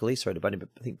Dressed locally? Sorry to butt in, but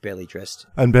I think Barely Dressed.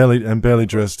 And Barely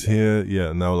Dressed here, yeah,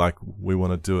 and they were like, we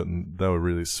want to do it, and they were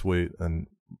really sweet and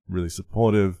really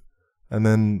supportive. And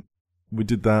then we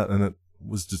did that, and it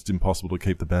was just impossible to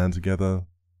keep the band together.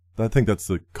 I think that's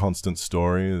the constant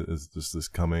story, is just this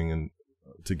coming and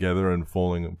together and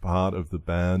falling apart of the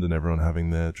band, and everyone having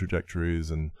their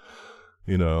trajectories, and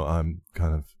I'm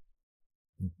kind of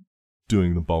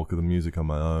doing the bulk of the music on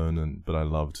my own, but I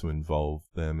love to involve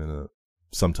them in it.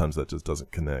 Sometimes that just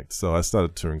doesn't connect, so I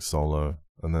started touring solo,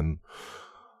 and then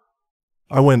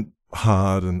I went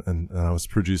hard, and I was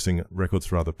producing records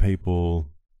for other people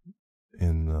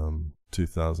in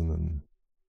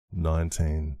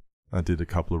 2019. I did a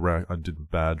couple of I did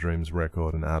Bad Dreams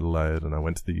record in Adelaide, and I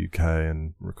went to the UK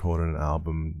and recorded an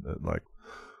album at like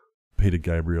Peter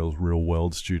Gabriel's Real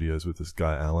World Studios with this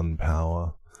guy Alan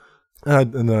Power.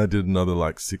 And then I did another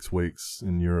like 6 weeks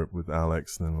in Europe with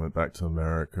Alex, and then went back to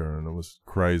America, and it was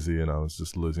crazy, and I was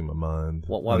just losing my mind.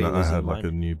 Why were you losing your mind?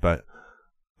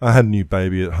 I had a new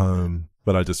baby at home,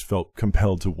 but I just felt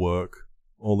compelled to work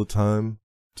all the time,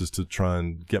 just to try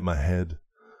and get my head,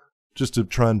 just to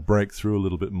try and break through a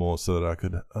little bit more, so that I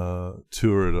could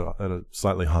tour at a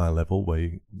slightly higher level where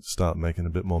you start making a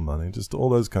bit more money. Just all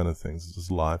those kind of things,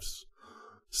 just life's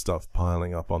stuff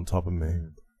piling up on top of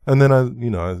me. And then I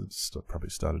probably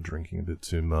started drinking a bit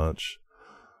too much,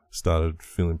 started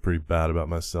feeling pretty bad about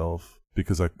myself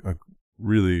because I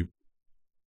really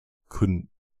couldn't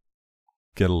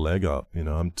get a leg up.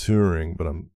 I'm touring, but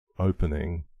I'm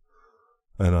opening,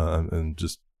 and I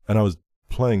was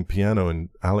playing piano in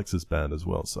Alex's band as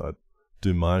well. So I'd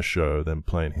do my show, then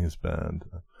play in his band.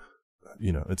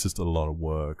 It's just a lot of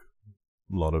work,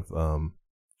 a lot of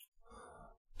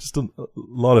just a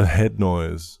lot of head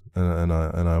noise, and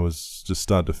I was just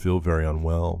starting to feel very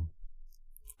unwell.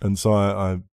 And so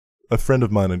a friend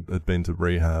of mine had been to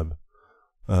rehab,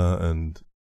 and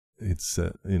he'd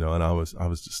said, and I was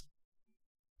just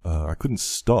I couldn't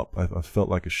stop. I felt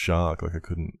like a shark. Like I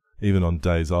couldn't, even on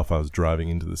days off, I was driving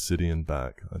into the city and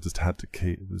back. I just had to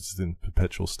keep, it was in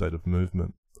perpetual state of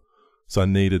movement. So I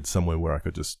needed somewhere where I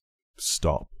could just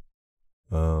stop.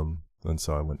 And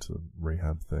so I went to the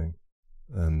rehab thing.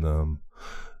 And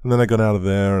then I got out of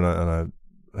there, and I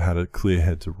had a clear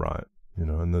head to write,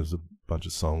 and there's a bunch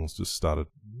of songs just started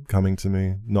coming to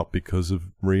me, not because of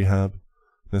rehab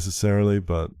necessarily,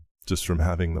 but just from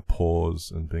having the pause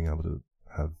and being able to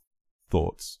have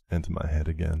thoughts enter my head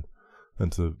again,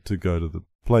 and to go to the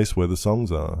place where the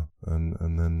songs are,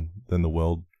 and then the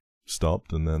world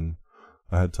stopped, and then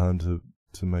I had time to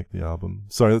make the album.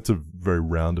 Sorry, that's a very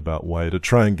roundabout way to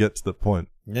try and get to the point.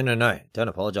 No, don't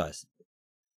apologize.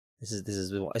 This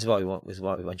is what we want. This is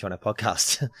what we want you on our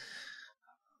podcast.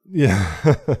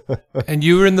 Yeah. And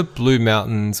you were in the Blue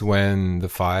Mountains when the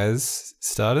fires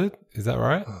started, is that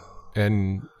right?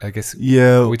 And I guess,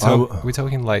 yeah, we're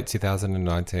talking late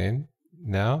 2019.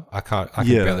 now? I can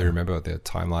Yeah. barely remember the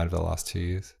timeline of the last 2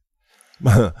 years.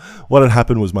 What had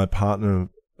happened was my partner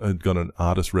had got an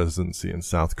artist residency in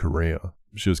South Korea.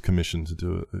 She was commissioned to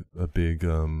do a big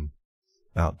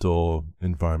outdoor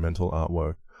environmental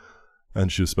artwork,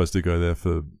 and she was supposed to go there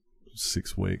for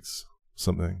 6 weeks,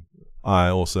 something. I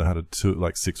also had a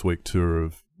 6-week tour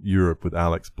of Europe with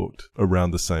Alex booked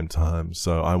around the same time,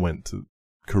 so I went to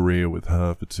Korea with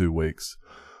her for 2 weeks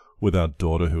with our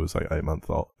daughter, who was like 8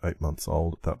 months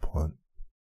old at that point.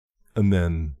 And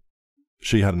then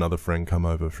she had another friend come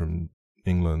over from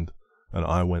England, and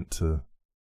I went to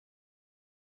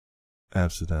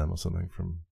Amsterdam or something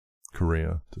from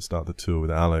Korea to start the tour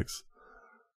with Alex.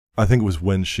 I think it was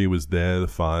when she was there the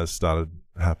fires started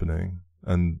happening,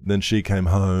 and then she came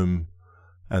home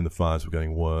and the fires were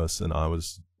getting worse, and I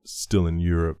was still in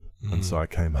Europe, and so I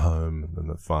came home and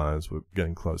the fires were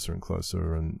getting closer and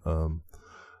closer, and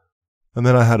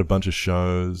then I had a bunch of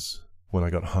shows when I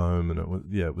got home, and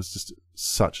it was just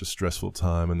such a stressful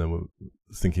time. And then we're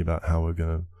thinking about how we're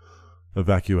going to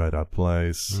evacuate our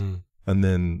place, and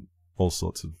then all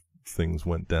sorts of things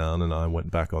went down, and I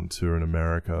went back on tour in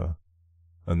America,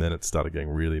 and then it started getting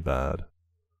really bad.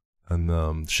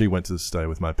 And she went to stay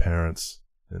with my parents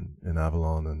in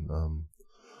Avalon,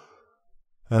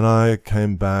 and I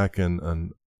came back,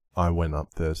 and I went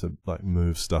up there to like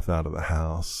move stuff out of the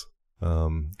house,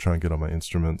 try and get on my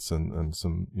instruments and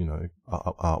some, you know,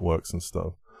 artworks and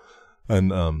stuff.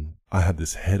 And I had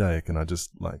this headache, and I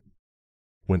just like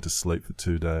went to sleep for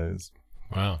 2 days.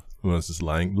 Wow. I was just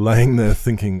laying there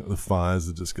thinking the fires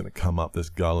are just going to come up this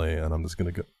gully, and I'm just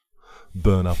going to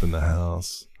burn up in the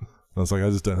house. I was like, I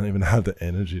just don't even have the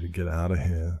energy to get out of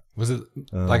here. Was it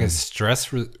like a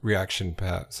stress reaction,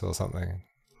 perhaps, or something?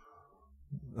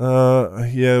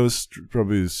 Yeah, it was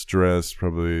probably stress,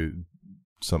 probably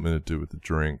something to do with the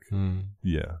drink.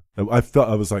 Yeah. I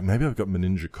was like, maybe I've got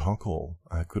meningococcal.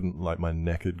 I couldn't, like, my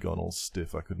neck had gone all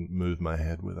stiff. I couldn't move my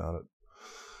head without it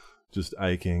just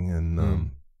aching.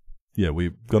 And, yeah,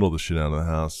 we got all the shit out of the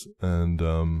house,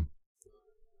 and,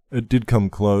 it did come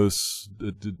close.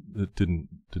 It didn't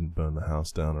burn the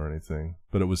house down or anything,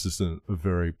 but it was just a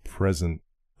very present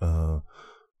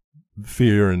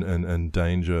fear and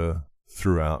danger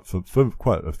throughout for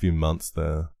quite a few months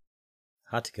there.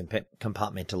 Hard to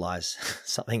compartmentalize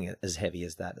something as heavy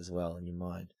as that as well in your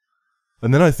mind.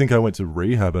 And then I think I went to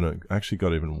rehab, and it actually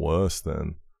got even worse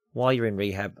then. While you're in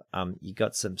rehab, you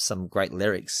got some great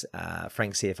lyrics.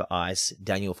 Frank's here for ice,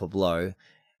 Daniel for blow.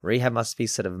 Rehab must be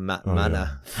sort of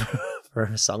mana for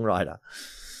a songwriter.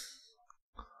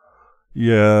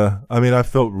 Yeah, I mean, I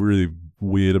felt really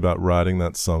weird about writing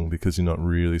that song because you're not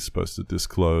really supposed to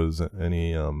disclose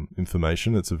any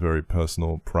information. It's a very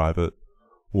personal, private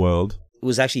world. It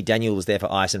was actually Daniel was there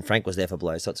for ice and Frank was there for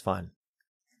blow, so it's fine.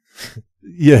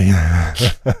 Yeah.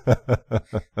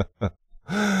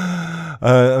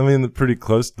 I mean, pretty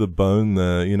close to the bone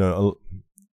there. You know,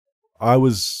 I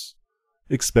was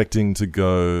expecting to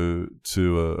go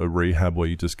to a rehab where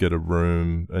you just get a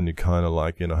room and you're kind of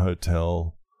like in a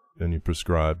hotel and you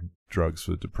prescribe drugs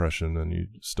for depression and you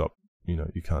stop, you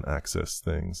know, you can't access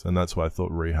things. And that's what I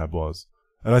thought rehab was.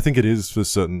 And I think it is for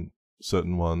certain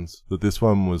ones, but this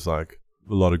one was like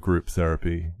a lot of group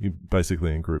therapy. You're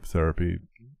basically in group therapy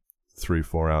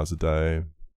 3-4 hours a day.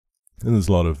 And there's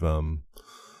a lot of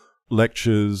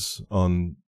lectures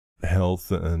on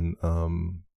health and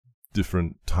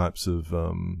different types of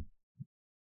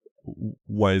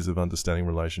ways of understanding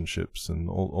relationships and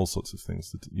all sorts of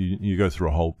things. That you go through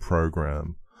a whole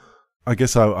program. I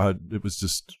guess it was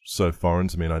just so foreign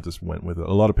to me, and I just went with it.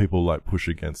 A lot of people like push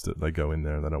against it. They go in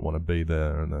there and they don't want to be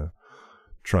there, and they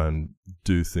try and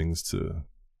do things to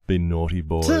be naughty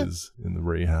boys in the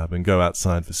rehab and go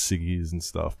outside for ciggies and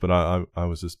stuff. But I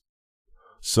was just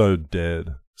so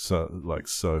dead,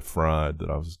 so fried that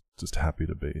I was just happy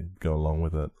to go along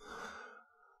with it.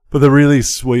 But the really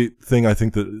sweet thing I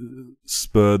think that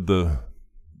spurred the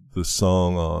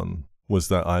song on was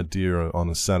that idea on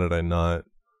a Saturday night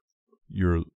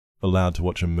you're allowed to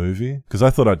watch a movie. Because I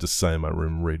thought I'd just stay in my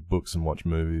room, read books and watch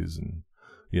movies, and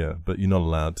yeah, but you're not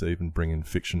allowed to even bring in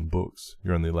fiction books.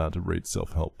 You're only allowed to read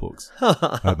self-help books.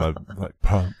 I had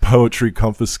my poetry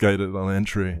confiscated on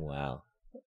entry. Wow.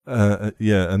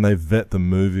 Yeah, and they vet the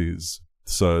movies.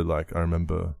 So like I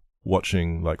remember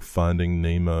watching like Finding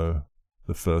Nemo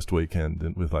the first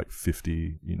weekend with like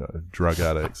 50, you know, drug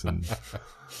addicts and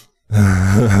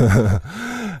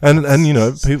and you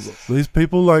know, these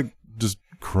people like just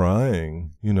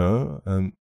crying, you know,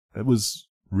 and it was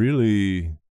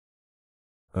really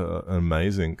an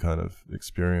amazing kind of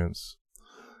experience.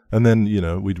 And then, you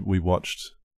know, we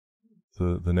watched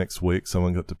the next week,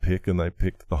 someone got to pick, and they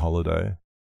picked The Holiday,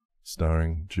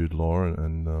 starring Jude Law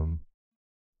and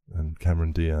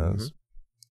Cameron Diaz,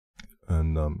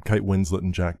 and Kate Winslet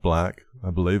and Jack Black,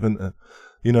 I believe. And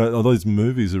all those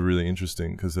movies are really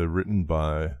interesting because they're written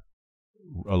by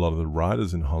a lot of the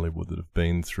writers in Hollywood that have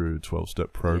been through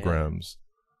 12-step programs.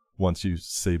 Once you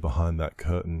see behind that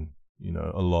curtain,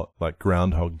 a lot like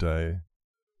Groundhog Day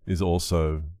is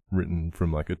also written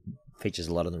from like a... Features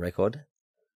a lot on the record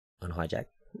on Hijack.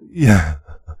 Yeah.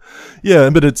 Yeah,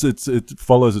 but it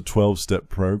follows a 12-step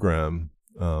program,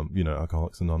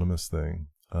 Alcoholics Anonymous thing.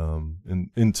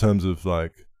 In terms of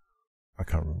like, I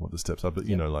can't remember what the steps are, but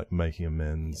like making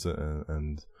amends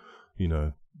and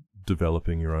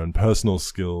developing your own personal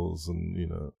skills and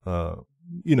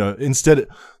instead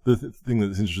the thing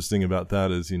that's interesting about that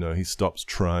is he stops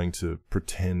trying to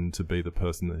pretend to be the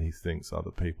person that he thinks other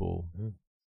people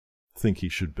think he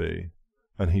should be,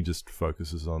 and he just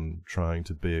focuses on trying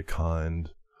to be a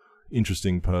kind,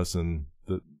 interesting person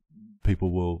that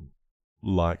people will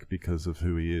like because of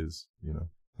who he is,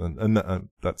 and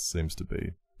that seems to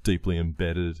be deeply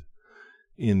embedded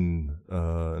in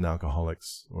an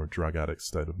alcoholic's or a drug addict's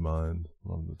state of mind a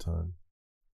lot of the time.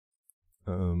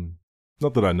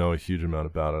 Not that I know a huge amount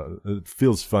about it. It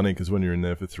feels funny because when you're in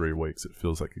there for 3 weeks, it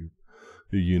feels like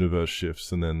your universe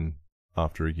shifts, and then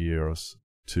after a year or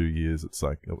 2 years, it's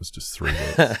like it was just 3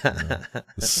 weeks.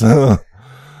 So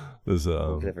there's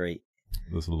a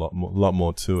lot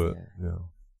more to it. Yeah.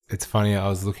 It's funny. I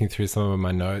was looking through some of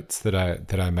my notes that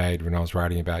I made when I was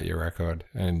writing about your record,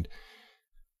 and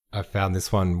I found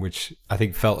this one which I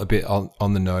think felt a bit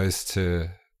on the nose to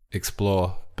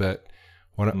explore, but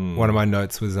one of my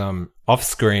notes was off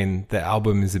screen, the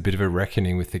album is a bit of a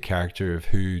reckoning with the character of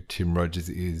who Tim Rogers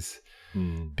is,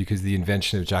 because the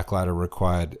invention of Jack Ladder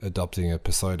required adopting a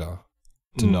persona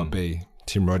to not be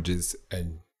Tim Rogers,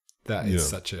 and that is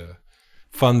such a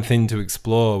fun thing to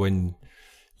explore when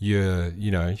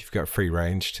you've got free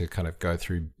range to kind of go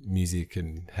through music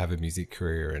and have a music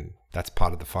career, and that's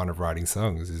part of the fun of writing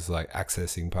songs, is like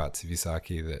accessing parts of your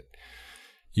psyche that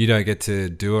you don't get to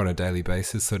do on a daily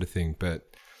basis, sort of thing. But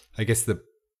I guess the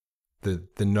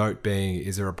note being,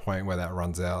 is there a point where that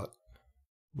runs out?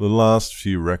 The last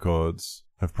few records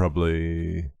have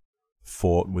probably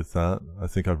fought with that. I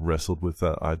think I've wrestled with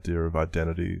that idea of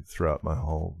identity throughout my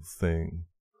whole thing.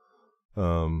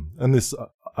 And this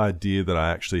idea that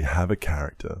I actually have a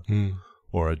character,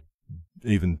 or I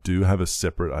even do have a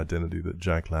separate identity, that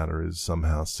Jack Ladder is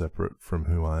somehow separate from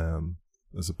who I am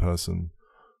as a person.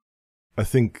 I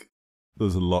think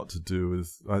there's a lot to do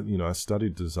with, I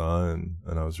studied design,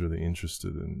 and I was really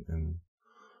interested in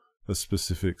a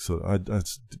specific sort of, I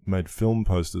made film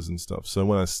posters and stuff. So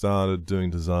when I started doing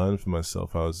design for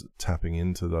myself, I was tapping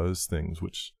into those things,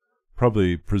 which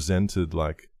probably presented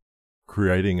like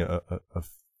creating a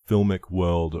filmic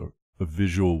world, or a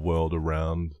visual world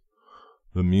around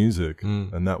the music.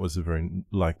 And that was a very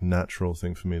like natural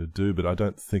thing for me to do, but I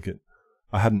don't think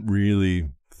I hadn't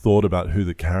really thought about who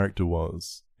the character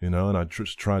was, and I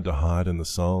just tried to hide in the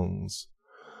songs.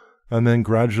 And then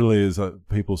gradually, as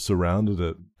people surrounded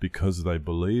it because they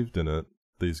believed in it,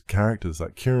 these characters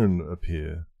like Kieran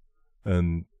appear,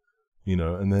 and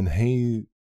and then he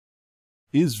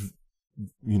is,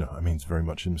 he's very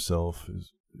much himself,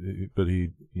 but he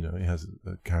has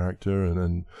a character, and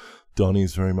then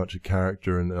Donnie's very much a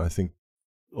character, and I think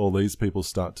all these people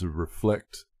start to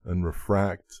reflect and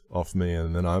refract off me,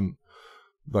 and then I'm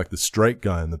like the straight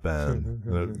guy in the band.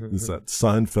 It's that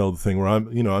Seinfeld thing where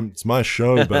it's my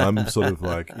show, but I'm sort of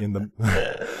like in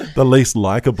the least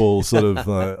likable sort of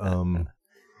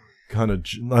kind of,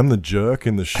 I'm the jerk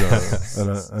in the show,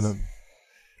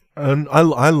 and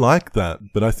I like that,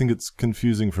 but I think it's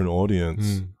confusing for an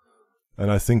audience,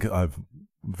 and I think I've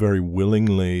very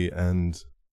willingly and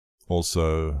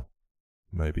also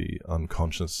maybe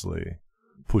unconsciously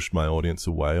pushed my audience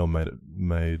away, or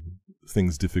made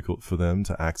things difficult for them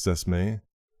to access me.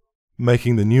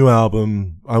 Making the new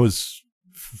album,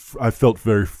 I felt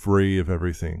very free of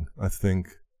everything. I think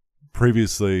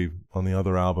previously on the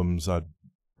other albums, I'd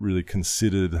really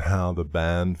considered how the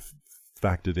band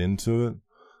factored into it.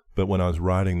 But when I was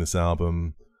writing this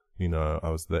album, I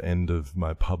was at the end of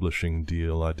my publishing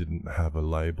deal. I didn't have a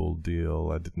label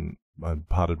deal. I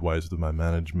parted ways with my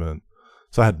management.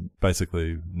 So I had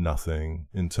basically nothing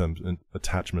in terms of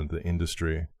attachment to the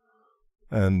industry.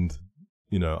 And,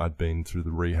 I'd been through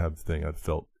the rehab thing. I'd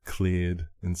felt cleared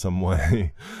in some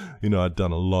way. I'd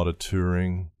done a lot of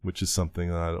touring, which is something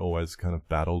that I'd always kind of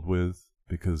battled with,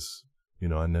 because,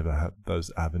 I never had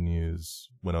those avenues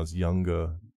when I was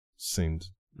younger. Seemed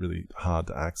really hard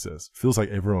to access. Feels like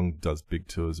everyone does big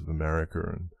tours of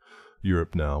America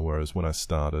Europe now, whereas when I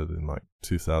started in like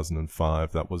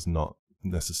 2005, that was not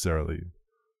necessarily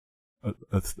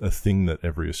a thing that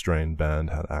every Australian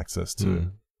band had access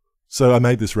to. So I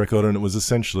made this record, and it was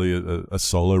essentially a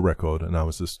solo record, and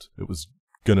it was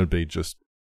going to be just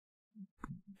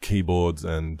keyboards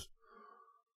and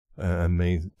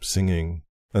me singing.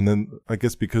 And then I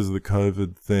guess because of the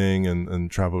COVID thing and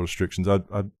travel restrictions, I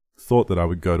thought that I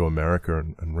would go to America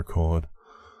and record.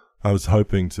 I was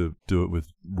hoping to do it with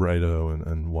Rado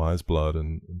and Wise Blood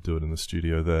and do it in the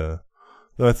studio there.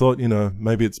 But I thought,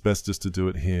 maybe it's best just to do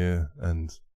it here.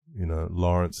 And,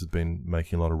 Lawrence had been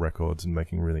making a lot of records and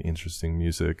making really interesting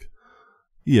music.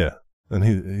 Yeah. And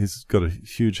he's got a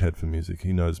huge head for music.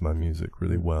 He knows my music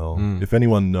really well. If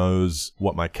anyone knows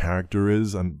what my character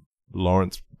is,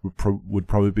 Lawrence would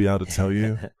probably be able to tell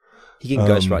you. He can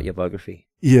ghostwrite your biography.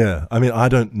 Yeah. I mean, I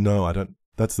don't know.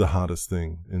 That's the hardest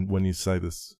thing. And when you say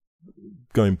this,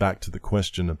 going back to the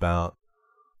question about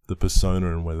the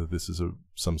persona and whether this is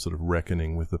some sort of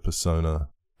reckoning with the persona,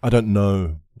 I don't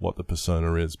know what the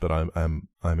persona is, but I'm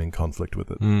in conflict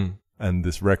with it. And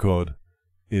this record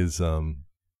is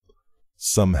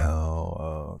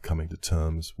somehow coming to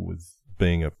terms with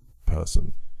being a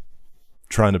person,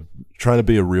 trying to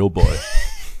be a real boy.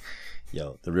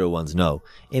 Yo, the real ones know.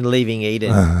 In Leaving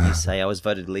Eden, you say, I was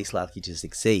voted least likely to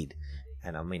succeed.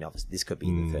 And I mean, obviously, this could be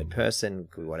in the third person,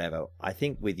 could be whatever. I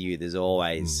think with you, there's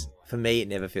always, for me, it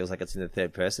never feels like it's in the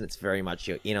third person. It's very much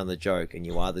you're in on the joke, and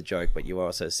you are the joke, but you are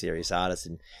also a serious artist.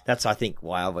 And that's, I think,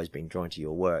 why I've always been drawn to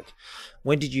your work.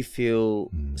 When did you feel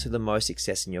sort of the most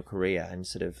success in your career? And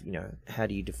sort of, how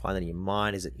do you define that in your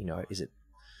mind? Is it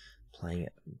playing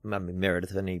it? I mean,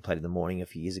 Meredith, I know you played in the Morning a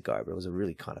few years ago, but it was a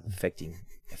really kind of affecting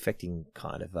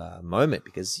kind of moment,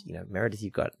 because Meredith,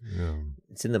 you've got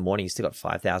it's in the Morning, you've still got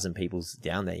 5,000 people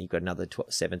down there, you've got another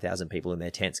 7,000 people in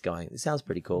their tents going, this sounds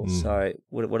pretty cool. So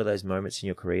what are those moments in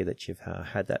your career that you've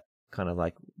had that kind of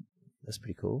like, that's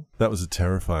pretty cool? That was a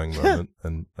terrifying moment.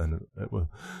 and it was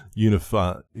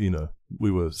unified.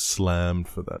 We were slammed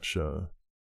for that show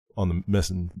on the Mess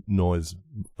and Noise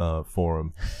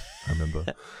forum. I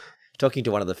remember talking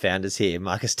to one of the founders here,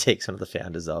 Marcus Teeks, one of the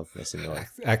founders of Mess and Noise.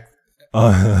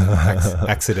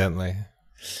 Accidentally.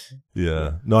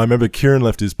 Yeah. No, I remember Kieran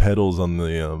left his pedals on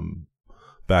the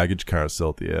baggage carousel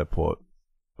at the airport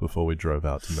before we drove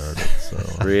out to Meredith. So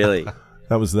really,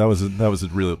 that was a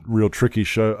real tricky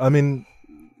show. I mean,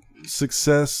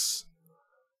 success.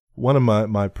 One of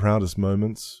my proudest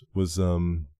moments was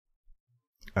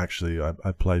actually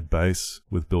I played bass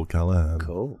with Bill Callahan.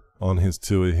 Cool. On his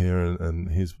tour here,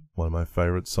 and he's one of my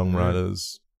favorite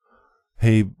songwriters.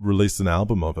 He released an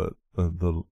album of it.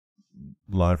 The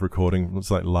live recording, it's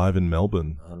like live in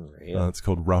Melbourne. Unreal. It's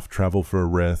called Rough Travel for a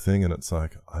Rare Thing, and it's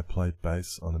like I played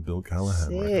bass on a Bill Callahan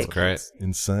record. That's great. It's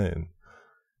insane.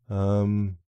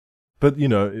 But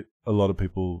a lot of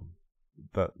people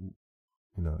that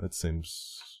it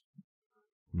seems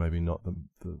maybe not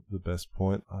the best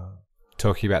point.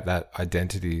 Talking about that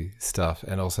identity stuff,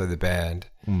 and also the band,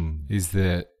 is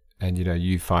that, and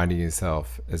you finding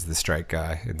yourself as the straight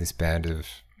guy in this band of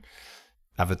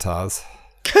avatars.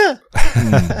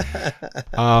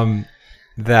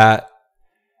 That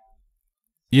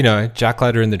Jack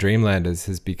Ladder and the Dreamlanders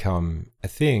has become a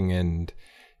thing, and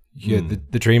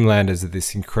the Dreamlanders are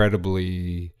this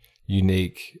incredibly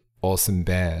unique, awesome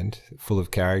band full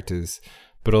of characters,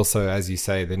 but also, as you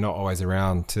say, they're not always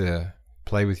around to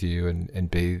play with you and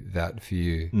be that for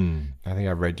you. I think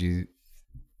I read you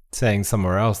saying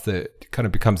somewhere else that it kind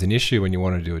of becomes an issue when you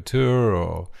want to do a tour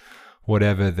or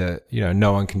whatever, that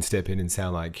no one can step in and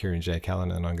sound like Kieran J.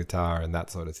 Callanan on guitar and that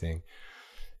sort of thing.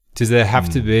 Does there have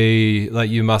to be, like,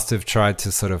 you must have tried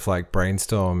to sort of like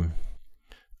brainstorm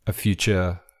a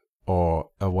future or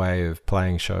a way of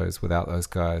playing shows without those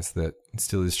guys that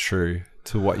still is true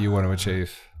to what you want to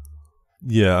achieve?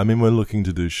 Yeah, I mean, we're looking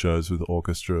to do shows with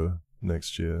orchestra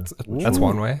next year. That's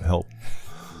one way. Help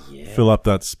fill up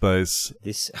that space.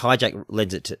 This Hijack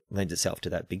lends itself to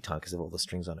that big time because of all the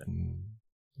strings on it.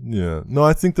 Yeah. No,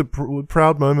 I think the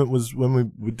proud moment was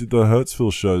when we did the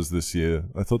Hertzville shows this year.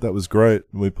 I thought that was great.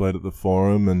 We played at the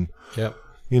Forum, and we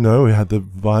had the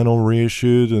vinyl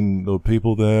reissued, and there were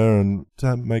people there, and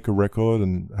to make a record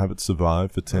and have it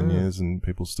survive for 10 years and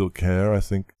people still care, I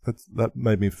think that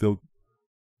made me feel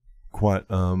quite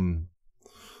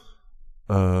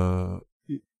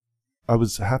I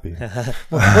was happy.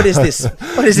 What is this?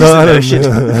 What is this emotion?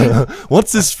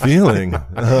 What's this feeling?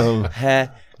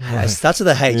 It starts with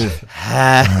a H.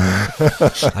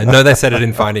 I know they said it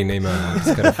in Finding Nemo. I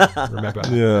just gotta remember.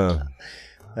 Yeah.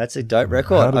 That's a dope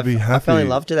record. I fell in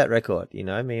love to that record. Me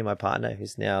and my partner,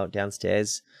 who's now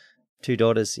downstairs, two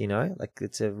daughters, you know, like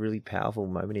it's a really powerful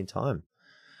moment in time.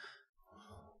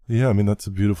 Yeah, I mean, that's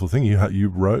a beautiful thing. You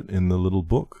wrote in the little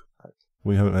book.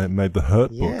 We haven't made the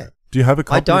Hurt book. Do you have a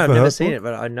copy? I don't. Of the I've never Hurt seen book? it,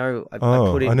 but I know. I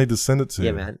Oh, put in, I need to send it to you.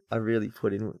 Yeah, man. I really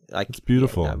put in like It's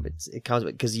beautiful. Yeah, no, but it comes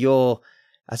because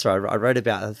That's right. I wrote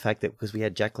about the fact that because we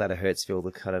had Jack Ladder Hertzfield,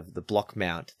 the kind of the block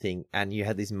mount thing, and you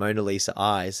had these Mona Lisa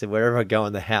eyes. So wherever I go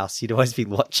in the house, you'd always be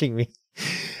watching me,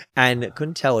 and I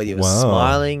couldn't tell whether you were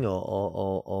smiling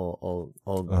or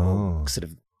sort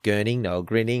of gurning or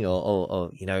grinning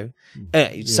or you know,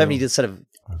 so many sort of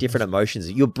different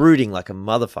emotions. You're brooding like a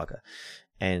motherfucker,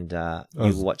 and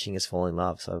you were watching us fall in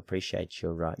love. So I appreciate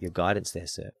your guidance there,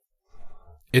 sir.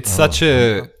 It's such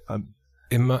a.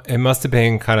 It must have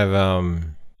been kind of,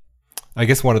 I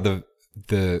guess one of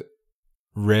the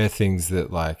rare things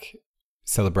that like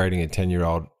celebrating a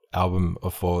 10-year-old album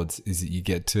affords is that you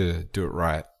get to do it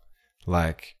right.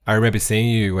 Like I remember seeing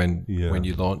you when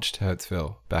you launched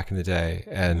Hertzville back in the day,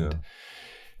 and it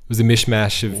was a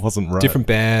mishmash of different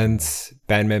bands,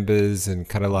 band members, and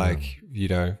kind of like, you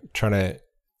know, trying to,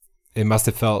 it must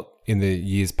have felt in the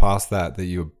years past that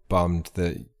you were bummed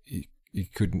that you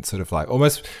couldn't sort of like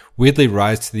almost weirdly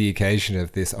rise to the occasion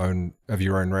of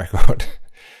your own record.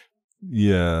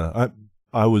 Yeah,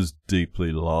 I was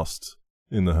deeply lost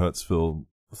in the Hertzville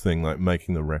thing. Like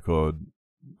making the record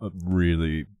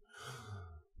really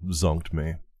zonked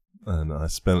me, and I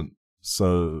spent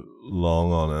so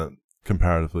long on it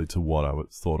comparatively to what I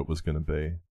thought it was going to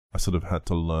be. I sort of had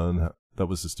to learn. That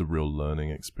was just a real learning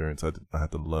experience. I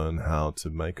had to learn how to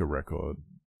make a record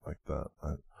like that.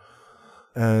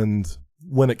 And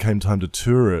when it came time to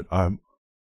tour it,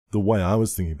 the way I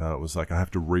was thinking about it was like I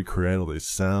have to recreate all these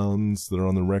sounds that are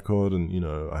on the record, and you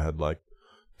know I had like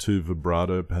 2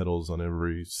 vibrato pedals on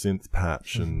every synth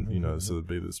patch, and you know so there'd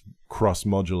be this cross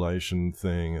modulation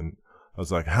thing, and I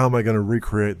was like, how am I going to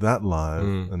recreate that live?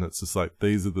 And it's just like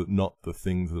these are not the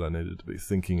things that I needed to be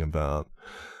thinking about.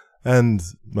 And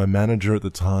my manager at the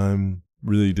time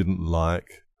really didn't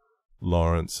like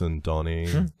Lawrence and Donnie,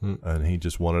 and he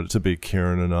just wanted it to be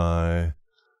Kieran and I,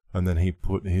 and then he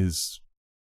put his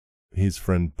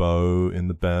friend Bo in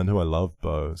the band, who I love.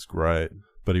 Bo, it's great,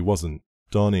 but he wasn't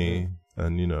Donnie,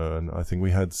 and you know, and I think we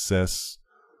had Cess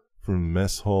from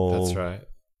Mess Hall. That's right.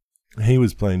 He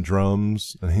was playing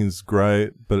drums, and he's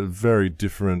great, but a very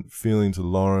different feeling to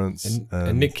Lawrence.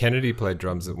 And Nick Kennedy played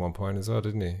drums at one point as well,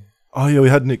 didn't he? Oh yeah, we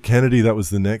had Nick Kennedy. That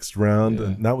was the next round,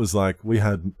 and that was like we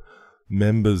had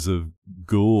members of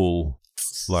Ghoul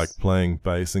like playing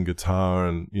bass and guitar,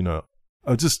 and you know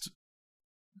I just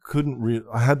couldn't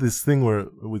I had this thing where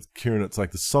with Kieran it's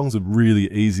like the songs are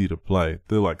really easy to play.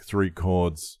 They're like 3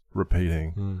 chords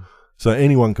repeating, so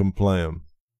anyone can play them,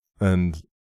 and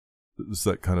it's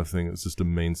that kind of thing. It's just a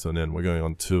means to an end. We're going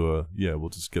on tour, we'll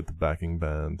just get the backing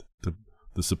band,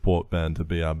 the support band to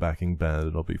be our backing band,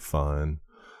 it'll be fine.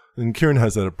 And Kieran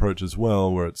has that approach as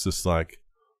well, where it's just like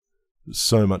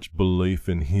so much belief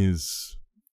in his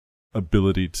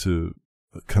ability to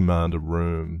command a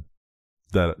room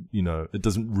that, you know, it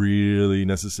doesn't really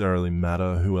necessarily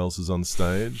matter who else is on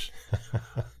stage.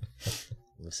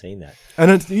 We've seen that. And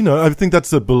it's, you know, I think that's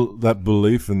that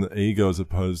belief in the ego as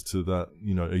opposed to that,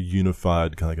 you know, a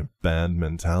unified kind of like a band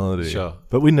mentality. Sure.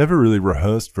 But we never really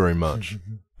rehearsed very much.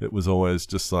 It was always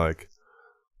just like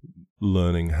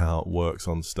learning how it works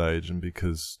on stage, and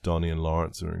because Donnie and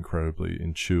Lawrence are incredibly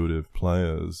intuitive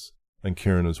players, and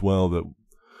Kieran as well, that,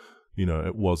 you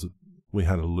know, we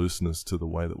had a looseness to the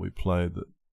way that we played that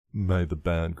made the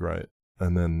band great.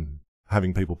 And then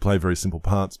having people play very simple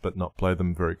parts but not play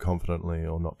them very confidently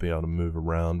or not be able to move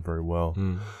around very well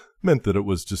meant that it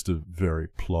was just a very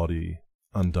ploddy,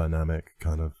 undynamic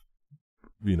kind of,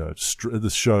 you know, the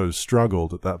show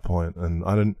struggled at that point,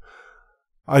 and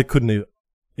I couldn't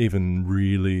even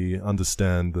really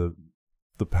understand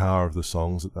the power of the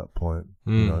songs at that point,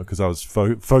 you know, because I was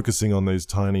focusing on these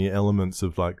tiny elements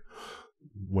of like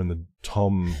when the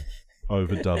tom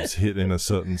overdubs hit in a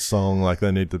certain song, like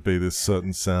they need to be this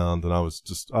certain sound, and I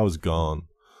was gone.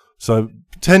 So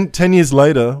 10 years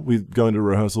later, we go into a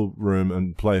rehearsal room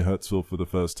and play Hertzville for the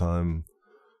first time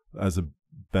as a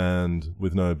band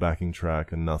with no backing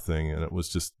track and nothing, and it was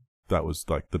just, that was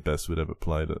like the best we'd ever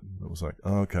played it. It was like,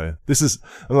 oh, okay,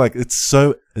 I'm like, it's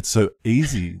so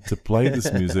easy to play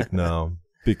this music now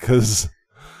because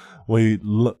you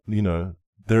know,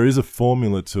 there is a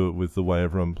formula to it with the way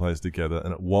everyone plays together,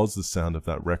 and it was the sound of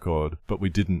that record, but we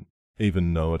didn't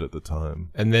even know it at the time.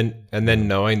 And then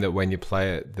knowing that when you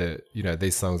play it, that, you know,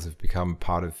 these songs have become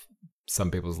part of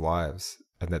some people's lives,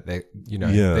 and that they, you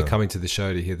know, they're coming to the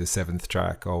show to hear the 7th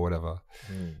track or whatever.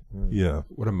 Yeah.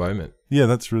 What a moment. Yeah,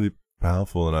 that's really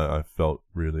powerful, and I felt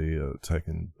really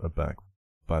taken aback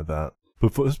by that.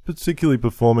 But particularly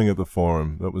performing at the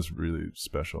Forum, that was really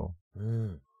special.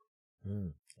 A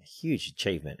huge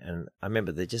achievement. And I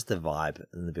remember just the vibe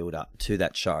and the build up to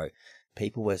that show.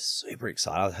 People were super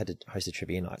excited. I had to host a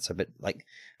trivia night. So, but like,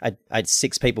 I had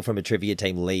 6 people from a trivia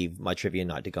team leave my trivia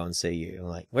night to go and see you. I'm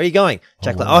like, where are you going?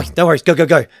 Jack, wow. No worries.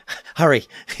 Go. Hurry.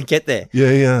 Get there.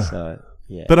 Yeah. So,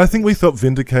 yeah. But I think we felt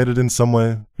vindicated in some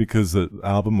way because the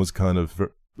album was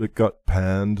it got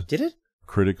panned. Did it?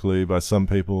 Critically by some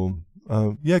people.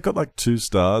 It got like 2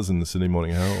 stars in the Sydney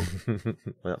Morning Herald.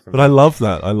 Well, but I love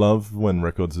that. I love when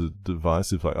records are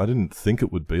divisive. Like, I didn't think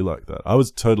it would be like that. I was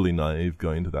totally naive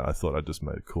going into that. I thought I just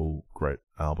made a cool, great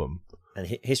album. And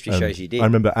history shows you did. I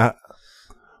remember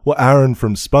Aaron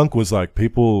from Spunk was like,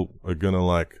 people are going to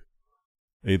like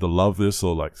either love this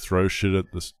or like throw shit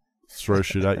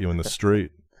at you in the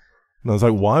street. And I was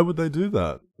like, why would they do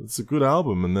that? It's a good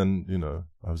album. And then,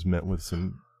 I was met with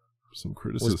some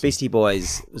criticism. Was Beastie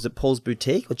Boys, was it Paul's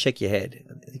Boutique or Check Your Head?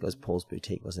 I think it was Paul's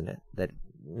Boutique, wasn't it? That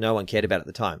no one cared about at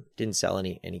the time. Didn't sell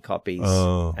any copies.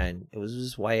 And it was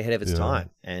just way ahead of its time.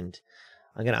 And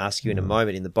I'm going to ask you in a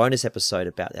moment in the bonus episode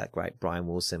about that great Brian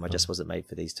Wilson, I Just Wasn't Made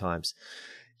for These Times.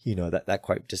 That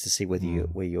quote, just to see where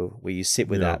you sit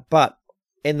with that. But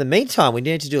in the meantime, we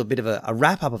need to do a bit of a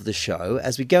wrap-up of the show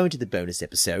as we go into the bonus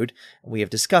episode. We have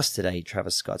discussed today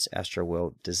Travis Scott's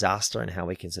Astroworld disaster and how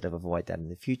we can sort of avoid that in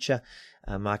the future.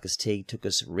 Marcus Teague took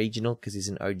us regional because he's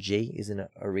an OG, he's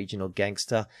a regional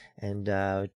gangster. And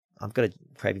I've got a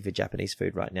craving for Japanese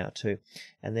food right now too.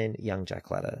 And then young Jack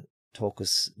Ladder talked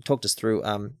us through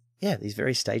these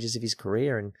various stages of his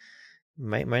career and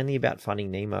mainly about Finding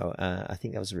Nemo. I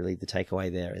think that was really the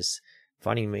takeaway there is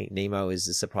Finding Nemo is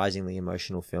a surprisingly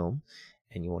emotional film,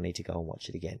 and you will need to go and watch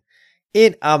it again.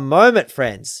 In a moment,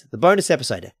 friends, the bonus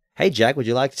episode. Hey, Jack, would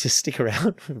you like to stick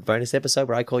around for the bonus episode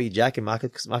where I call you Jack and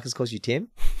Marcus calls you Tim?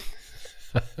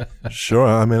 Sure.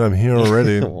 I mean, I'm here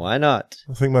already. Why not?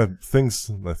 I think my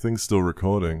thing's still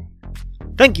recording.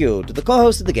 Thank you to the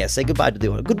co-host and the guest. Say goodbye to the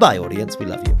audience. Goodbye, audience. We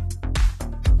love you.